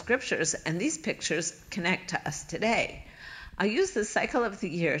and how scriptures and these pictures connect to us today. I'll use the cycle of the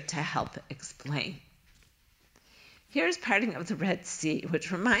year to help explain. Here's parting of the Red Sea,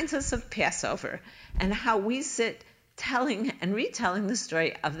 which reminds us of Passover and how we sit telling and retelling the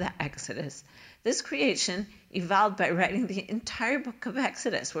story of the Exodus. This creation evolved by writing the entire book of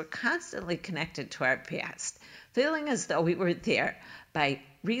Exodus. We're constantly connected to our past, feeling as though we were there by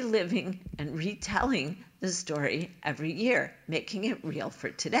reliving and retelling the story every year, making it real for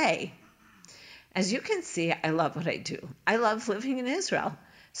today. As you can see, I love what I do. I love living in Israel.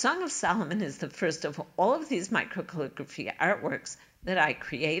 Song of Solomon is the first of all of these microcalligraphy artworks that I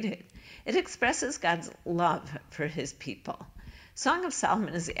created. It expresses God's love for his people. Song of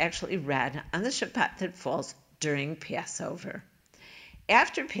Solomon is actually read on the Shabbat that falls during Passover.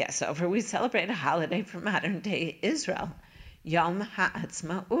 After Passover, we celebrate a holiday for modern-day Israel, Yom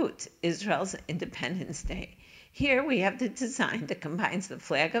HaAtzmaut, Israel's Independence Day. Here we have the design that combines the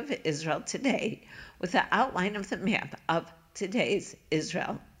flag of Israel today with the outline of the map of today's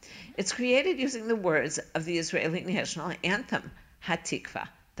Israel. It's created using the words of the Israeli national anthem, Hatikva,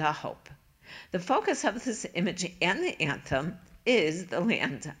 the hope. The focus of this image and the anthem is the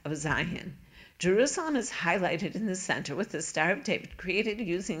land of Zion. Jerusalem is highlighted in the center with the Star of David created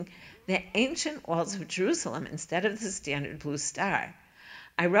using the ancient walls of Jerusalem instead of the standard blue star.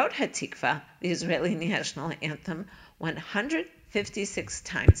 I wrote Hatikva, the Israeli national anthem, 156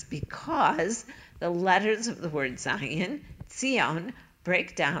 times because the letters of the word Zion, Zion,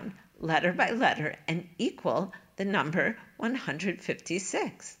 break down letter by letter and equal the number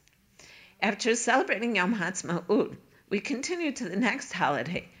 156. After celebrating Yom HaAtzmaut, we continue to the next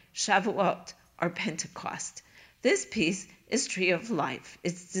holiday, Shavuot, or Pentecost. This piece is Tree of Life.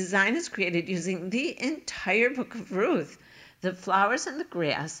 Its design is created using the entire book of Ruth. The flowers and the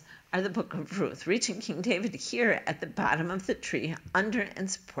grass are the book of Ruth, reaching King David here at the bottom of the tree, under and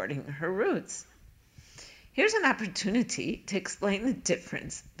supporting her roots. Here's an opportunity to explain the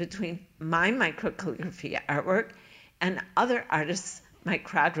difference between my microcalligraphy artwork and other artists'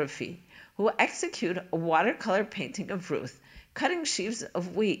 micrography who execute a watercolor painting of Ruth, cutting sheaves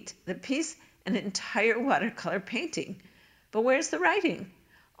of wheat, the piece an entire watercolor painting. But where's the writing?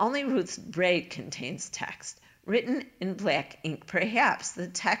 Only Ruth's braid contains text, written in black ink. Perhaps the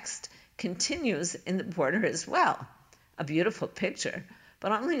text continues in the border as well. A beautiful picture,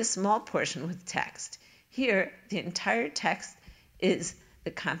 but only a small portion with text. Here, the entire text is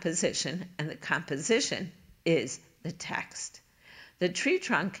the composition, and the composition is the text. The tree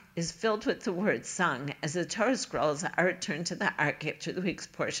trunk is filled with the words sung as the Torah scrolls are returned to the ark after the week's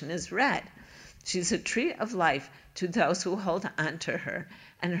portion is read. She's a tree of life to those who hold on to her,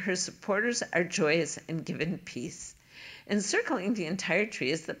 and her supporters are joyous and given peace. Encircling the entire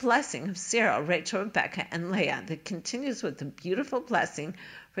tree is the blessing of Sarah, Rachel, Rebecca, and Leah that continues with the beautiful blessing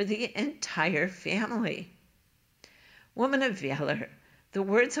for the entire family. Woman of valor, the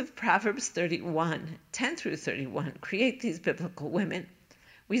words of Proverbs 31, 10 through 31 create these biblical women.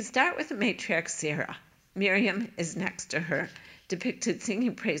 We start with the matriarch Sarah. Miriam is next to her, depicted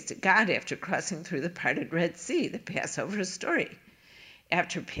singing praise to God after crossing through the parted Red Sea, the Passover story.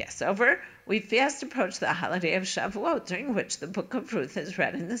 After Passover, we fast approach the holiday of Shavuot, during which the book of Ruth is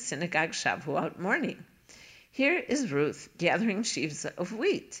read in the synagogue Shavuot morning. Here is Ruth gathering sheaves of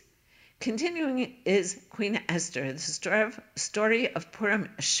wheat. Continuing is Queen Esther. The story of Purim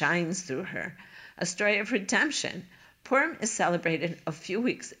shines through her, a story of redemption. Purim is celebrated a few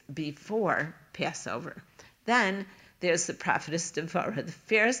weeks before Passover. Then there's the prophetess Devorah, the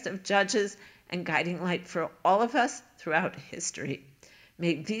fairest of judges and guiding light for all of us throughout history.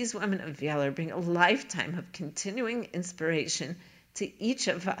 May these women of valor bring a lifetime of continuing inspiration to each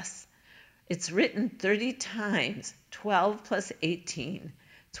of us. It's written 30 times, 12 plus 18.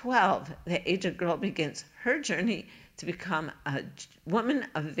 12, the age a girl begins her journey to become a woman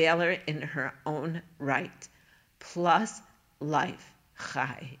of valor in her own right. Plus life,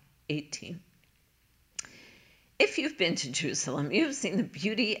 Chai, 18. If you've been to Jerusalem, you've seen the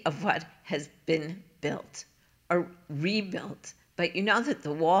beauty of what has been built or rebuilt. But you know that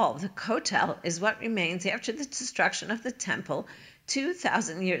the wall, the Kotel, is what remains after the destruction of the temple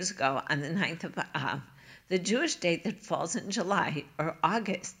 2,000 years ago on the 9th of Av, the Jewish date that falls in July or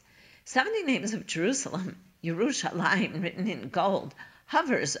August. 70 names of Jerusalem, Yerushalayim, written in gold,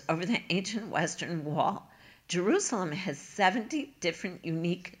 hovers over the ancient western wall. Jerusalem has 70 different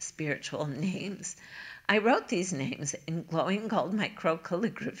unique spiritual names. I wrote these names in glowing gold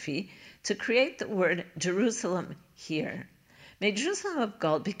microcalligraphy to create the word Jerusalem here. May Jerusalem of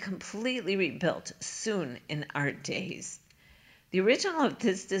gold be completely rebuilt soon in our days. The original of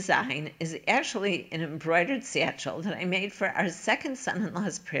this design is actually an embroidered satchel that I made for our second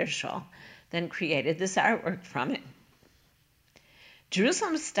son-in-law's prayer shawl, then created this artwork from it.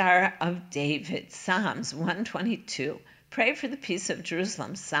 Jerusalem Star of David, Psalms 122. Pray for the peace of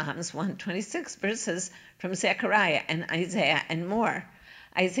Jerusalem, Psalms 126, verses from Zechariah and Isaiah and more.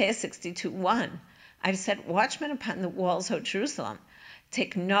 Isaiah 62:1. I've set watchmen upon the walls, O Jerusalem.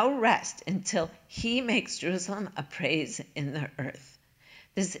 Take no rest until he makes Jerusalem a praise in the earth.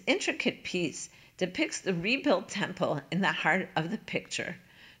 This intricate piece depicts the rebuilt temple in the heart of the picture.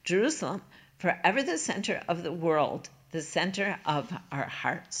 Jerusalem, forever the center of the world, the center of our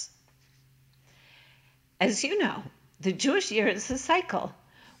hearts. As you know, the Jewish year is a cycle.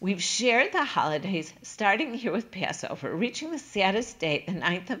 We've shared the holidays, starting here with Passover, reaching the saddest day, the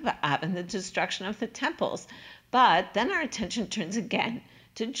 9th of Av, and the destruction of the temples. But then our attention turns again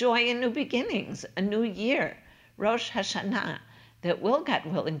to joy and new beginnings, a new year, Rosh Hashanah, that will, God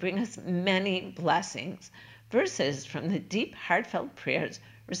willing, bring us many blessings. Verses from the deep, heartfelt prayers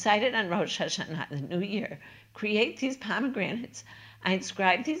recited on Rosh Hashanah, the new year, create these pomegranates. I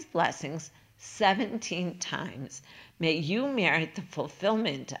inscribe these blessings 17 times. May you merit the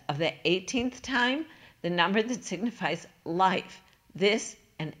fulfillment of the 18th time, the number that signifies life, this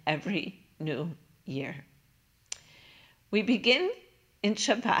and every new year. We begin in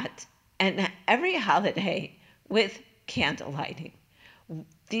Shabbat and every holiday with candle lighting.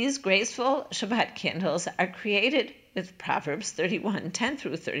 These graceful Shabbat candles are created with Proverbs 31, 10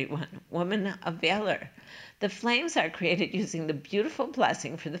 through 31, Woman of Valor. The flames are created using the beautiful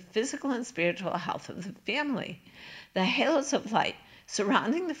blessing for the physical and spiritual health of the family. The halos of light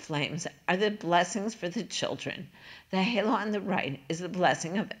surrounding the flames are the blessings for the children. The halo on the right is the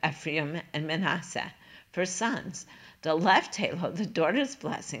blessing of Ephraim and Manasseh for sons. The left halo, the daughter's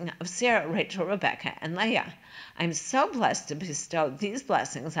blessing of Sarah, Rachel, Rebecca, and Leah. I'm so blessed to bestow these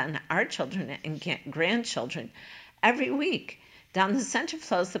blessings on our children and grandchildren every week. Down the center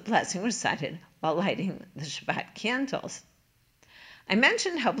flows the blessing recited while lighting the Shabbat candles. I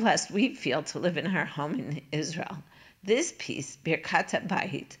mentioned how blessed we feel to live in our home in Israel. This piece, Birkat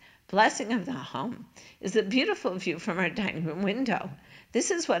HaBayit, blessing of the home, is a beautiful view from our dining room window.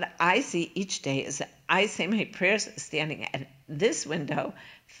 This is what I see each day as I say my prayers standing at this window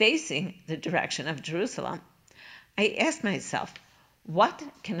facing the direction of Jerusalem. I ask myself, what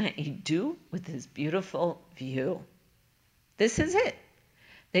can I do with this beautiful view? This is it.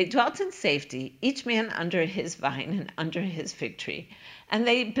 They dwelt in safety, each man under his vine and under his fig tree. And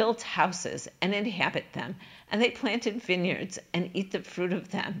they built houses and inhabit them, and they planted vineyards and eat the fruit of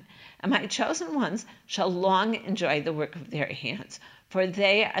them. And my chosen ones shall long enjoy the work of their hands, for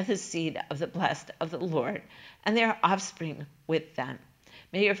they are the seed of the blessed of the Lord, and their offspring with them.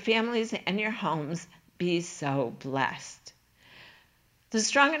 May your families and your homes be so blessed. The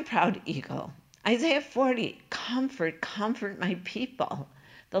strong and proud eagle. Isaiah 40, comfort my people.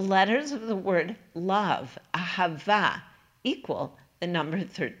 The letters of the word love, ahava, equal the number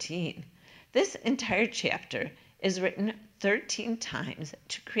 13. This entire chapter is written 13 times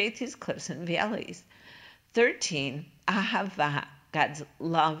to create these cliffs and valleys. 13, ahava, God's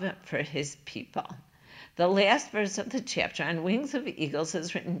love for his people. The last verse of the chapter on wings of eagles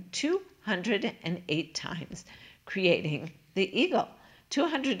is written 208 times, creating the eagle.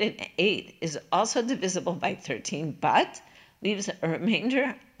 208 is also divisible by 13, but leaves a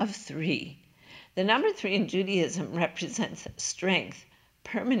remainder of 3. The number 3 in Judaism represents strength,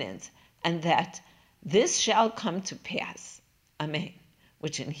 permanence, and that this shall come to pass, amen,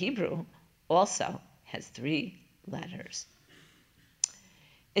 which in Hebrew also has 3 letters.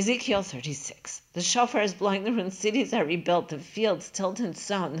 Ezekiel 36. The shofar is blowing, the ruined cities are rebuilt, the fields tilled and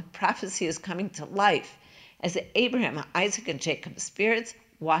sown, the prophecy is coming to life as Abraham, Isaac, and Jacob's spirits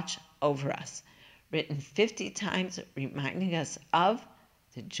watch over us. Written 50 times, reminding us of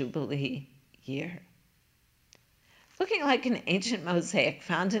the Jubilee year. Looking like an ancient mosaic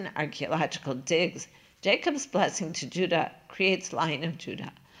found in archaeological digs, Jacob's blessing to Judah creates Lion of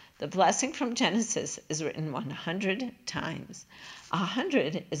Judah. The blessing from Genesis is written 100 times.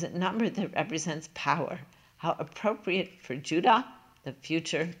 100 is a number that represents power. How appropriate for Judah, the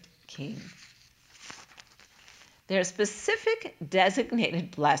future king. There are specific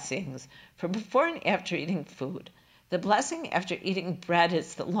designated blessings for before and after eating food. The blessing after eating bread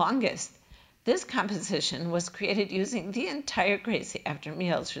is the longest. This composition was created using the entire grace after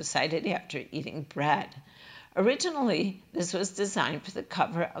meals recited after eating bread. Originally, this was designed for the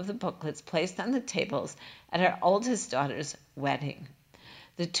cover of the booklets placed on the tables at our oldest daughter's wedding.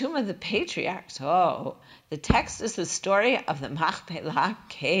 The tomb of the patriarchs, the text is the story of the Machpelah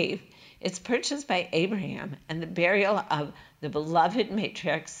cave. It's purchased by Abraham and the burial of the beloved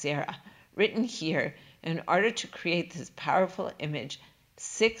matriarch Sarah, written here in order to create this powerful image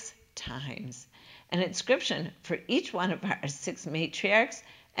 6 times. An inscription for each one of our 6 matriarchs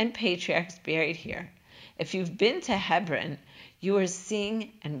and patriarchs buried here. If you've been to Hebron, you are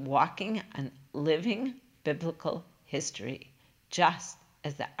seeing and walking on living biblical history, just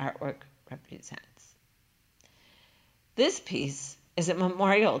as the artwork represents. This piece is a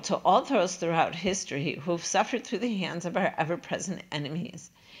memorial to all those throughout history who have suffered through the hands of our ever-present enemies.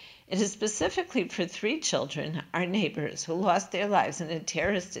 It is specifically for 3 children, our neighbors, who lost their lives in a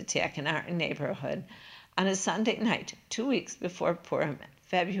terrorist attack in our neighborhood on a Sunday night 2 weeks before Purim,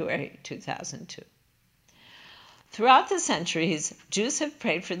 February 2002. Throughout the centuries, Jews have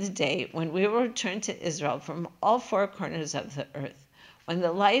prayed for the day when we will return to Israel from all 4 corners of the earth, when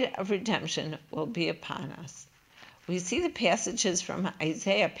the light of redemption will be upon us. We see the passages from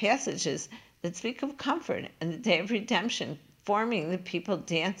Isaiah, passages that speak of comfort and the day of redemption, forming the people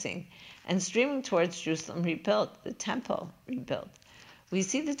dancing and streaming towards Jerusalem rebuilt, the temple rebuilt. We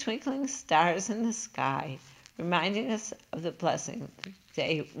see the twinkling stars in the sky, reminding us of the blessing. The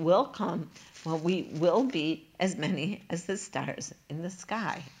day will come when we will be as many as the stars in the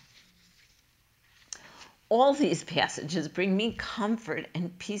sky. All these passages bring me comfort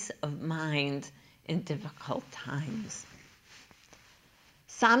and peace of mind in difficult times.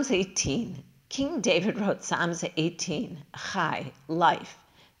 Psalms 18. King David wrote Psalms 18, Chai, life,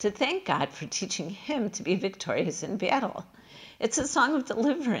 to thank God for teaching him to be victorious in battle. It's a song of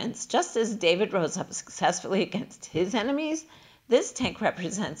deliverance. Just as David rose up successfully against his enemies, this tank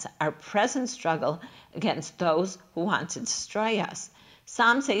represents our present struggle against those who want to destroy us.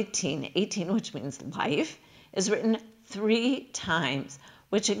 Psalms 18, which means life, is written 3 times,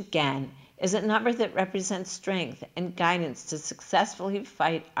 which again is a number that represents strength and guidance to successfully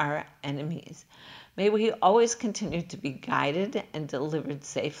fight our enemies. May we always continue to be guided and delivered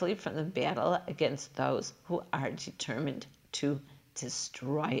safely from the battle against those who are determined to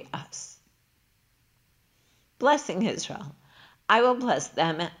destroy us. Blessing Israel. I will bless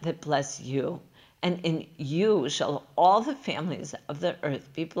them that bless you, and in you shall all the families of the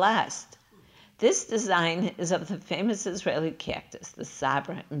earth be blessed. This design is of the famous Israeli cactus, the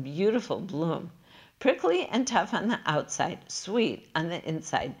sabra, in beautiful bloom, prickly and tough on the outside, sweet on the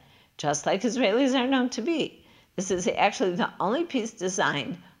inside, just like Israelis are known to be. This is actually the only piece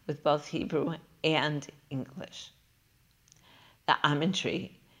designed with both Hebrew and English. The almond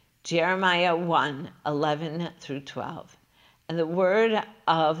tree, Jeremiah 1:11-12. And the word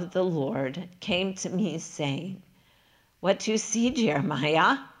of the Lord came to me, saying, What do you see,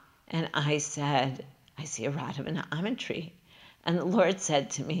 Jeremiah? And I said, I see a rod of an almond tree. And the Lord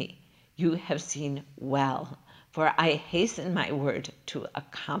said to me, You have seen well, for I hasten my word to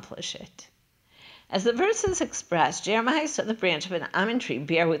accomplish it. As the verses express, Jeremiah saw the branch of an almond tree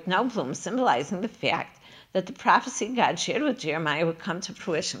bear with no bloom, symbolizing the fact that the prophecy God shared with Jeremiah would come to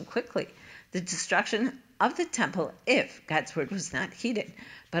fruition quickly. The destruction of the temple if God's word was not heeded,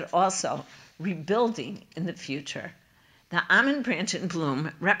 but also rebuilding in the future. The almond branch in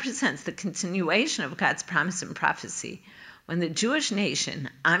bloom represents the continuation of God's promise and prophecy, when the Jewish nation,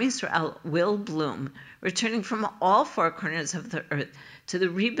 Am Yisrael, will bloom, returning from all four corners of the earth to the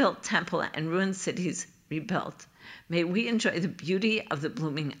rebuilt temple and ruined cities rebuilt. May we enjoy the beauty of the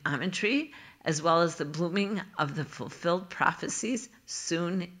blooming almond tree, as well as the blooming of the fulfilled prophecies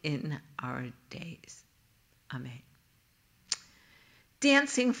soon in our days. Amen.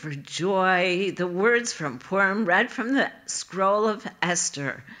 Dancing for joy, the words from Purim read from the scroll of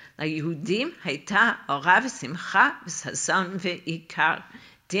Esther. LaYehudim hayta ora v'simcha v'sason ve'ikar.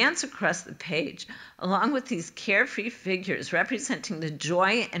 Dance across the page, along with these carefree figures representing the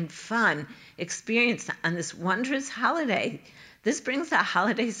joy and fun experienced on this wondrous holiday. This brings the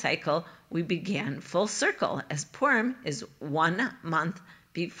holiday cycle we began full circle, as Purim is 1 month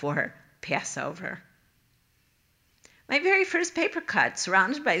before Passover. My very first paper cut,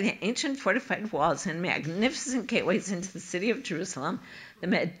 surrounded by the ancient fortified walls and magnificent gateways into the city of Jerusalem, the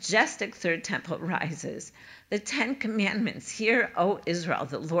majestic third temple rises. The 10 Commandments, Hear, O Israel,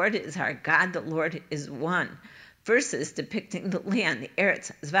 the Lord is our God, the Lord is one. Verses depicting the land, the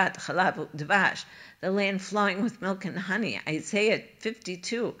Eretz, Zvat, Chalav, Dvash, the land flowing with milk and honey. Isaiah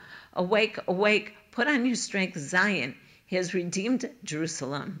 52, Awake, awake, put on your strength, Zion. He has redeemed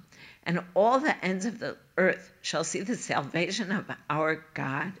Jerusalem. And all the ends of the earth shall see the salvation of our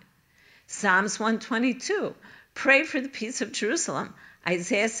God. Psalms 122, pray for the peace of Jerusalem.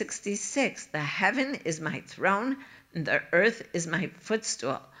 Isaiah 66, the heaven is my throne, and the earth is my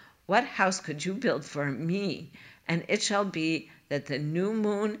footstool. What house could you build for me? And it shall be that the new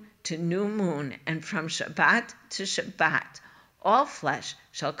moon to new moon, and from Shabbat to Shabbat, all flesh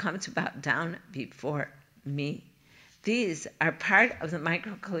shall come to bow down before me. These are part of the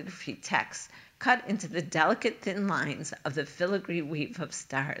microcalligraphy text cut into the delicate thin lines of the filigree weave of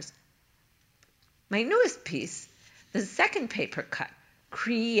stars. My newest piece, the second paper cut,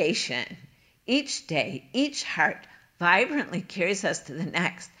 Creation. Each day, each heart vibrantly carries us to the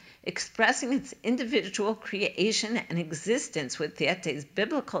next, expressing its individual creation and existence with that day's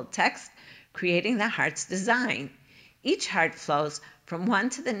biblical text, creating the heart's design. Each heart flows from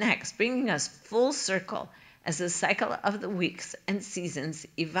one to the next, bringing us full circle as the cycle of the weeks and seasons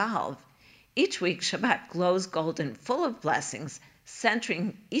evolve. Each week, Shabbat glows golden, full of blessings,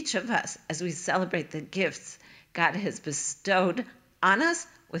 centering each of us as we celebrate the gifts God has bestowed on us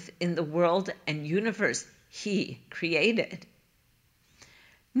within the world and universe He created.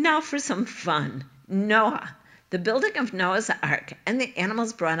 Now for some fun. Noah. The building of Noah's Ark and the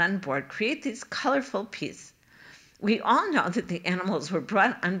animals brought on board create these colorful pieces. We all know that the animals were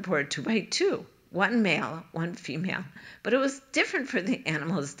brought on board 2 by 2. 1 male, 1 female, but it was different for the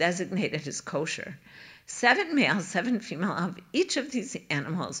animals designated as kosher. 7 male, 7 female of each of these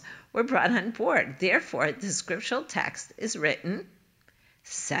animals were brought on board. Therefore, the scriptural text is written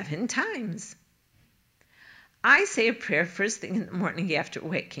 7 times. I say a prayer first thing in the morning after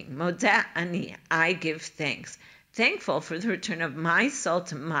waking. Modeh ani, I give thanks. Thankful for the return of my soul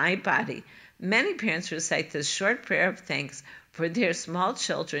to my body. Many parents recite this short prayer of thanks for their small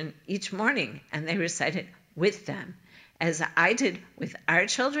children each morning, and they recite it with them, as I did with our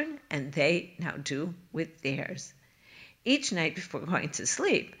children, and they now do with theirs. Each night before going to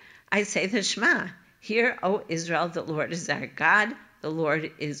sleep, I say the Shema, Hear, O Israel, the Lord is our God, the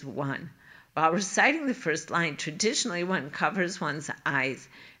Lord is one. While reciting the first line, traditionally one covers one's eyes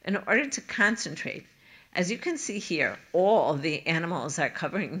in order to concentrate. As you can see here, all the animals are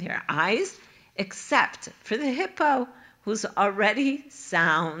covering their eyes, except for the hippo, who's already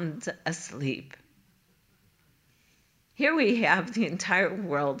sound asleep. Here we have the entire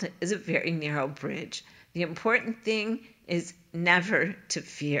world is a very narrow bridge. The important thing is never to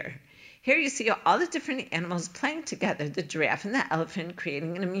fear. Here you see all the different animals playing together, the giraffe and the elephant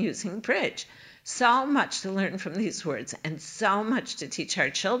creating an amusing bridge. So much to learn from these words and so much to teach our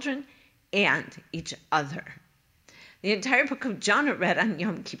children and each other. The entire book of Jonah read on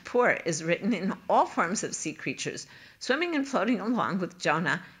Yom Kippur is written in all forms of sea creatures, swimming and floating along with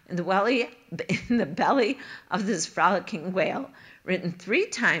Jonah in the belly of this frolicking whale, written 3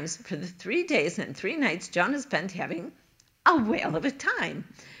 times for the 3 days and 3 nights Jonah spent having a whale of a time.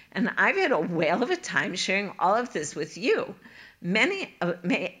 And I've had a whale of a time sharing all of this with you. May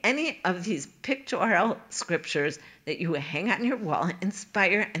any of these pictorial scriptures that you hang on your wall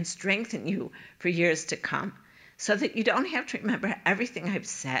inspire and strengthen you for years to come, so that you don't have to remember everything I've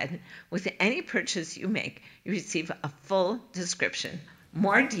said. With any purchase you make, you receive a full description,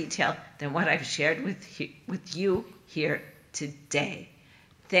 more detail than what I've shared with you here today.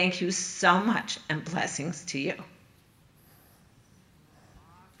 Thank you so much, and blessings to you.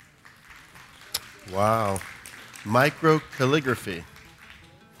 Wow. Microcalligraphy.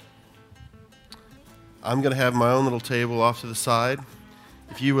 I'm going to have my own little table off to the side.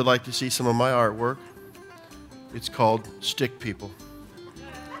 If you would like to see some of my artwork, it's called Stick People.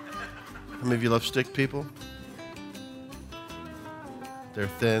 How many of you love stick people? They're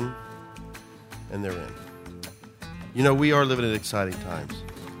thin and they're in. You know, we are living in exciting times.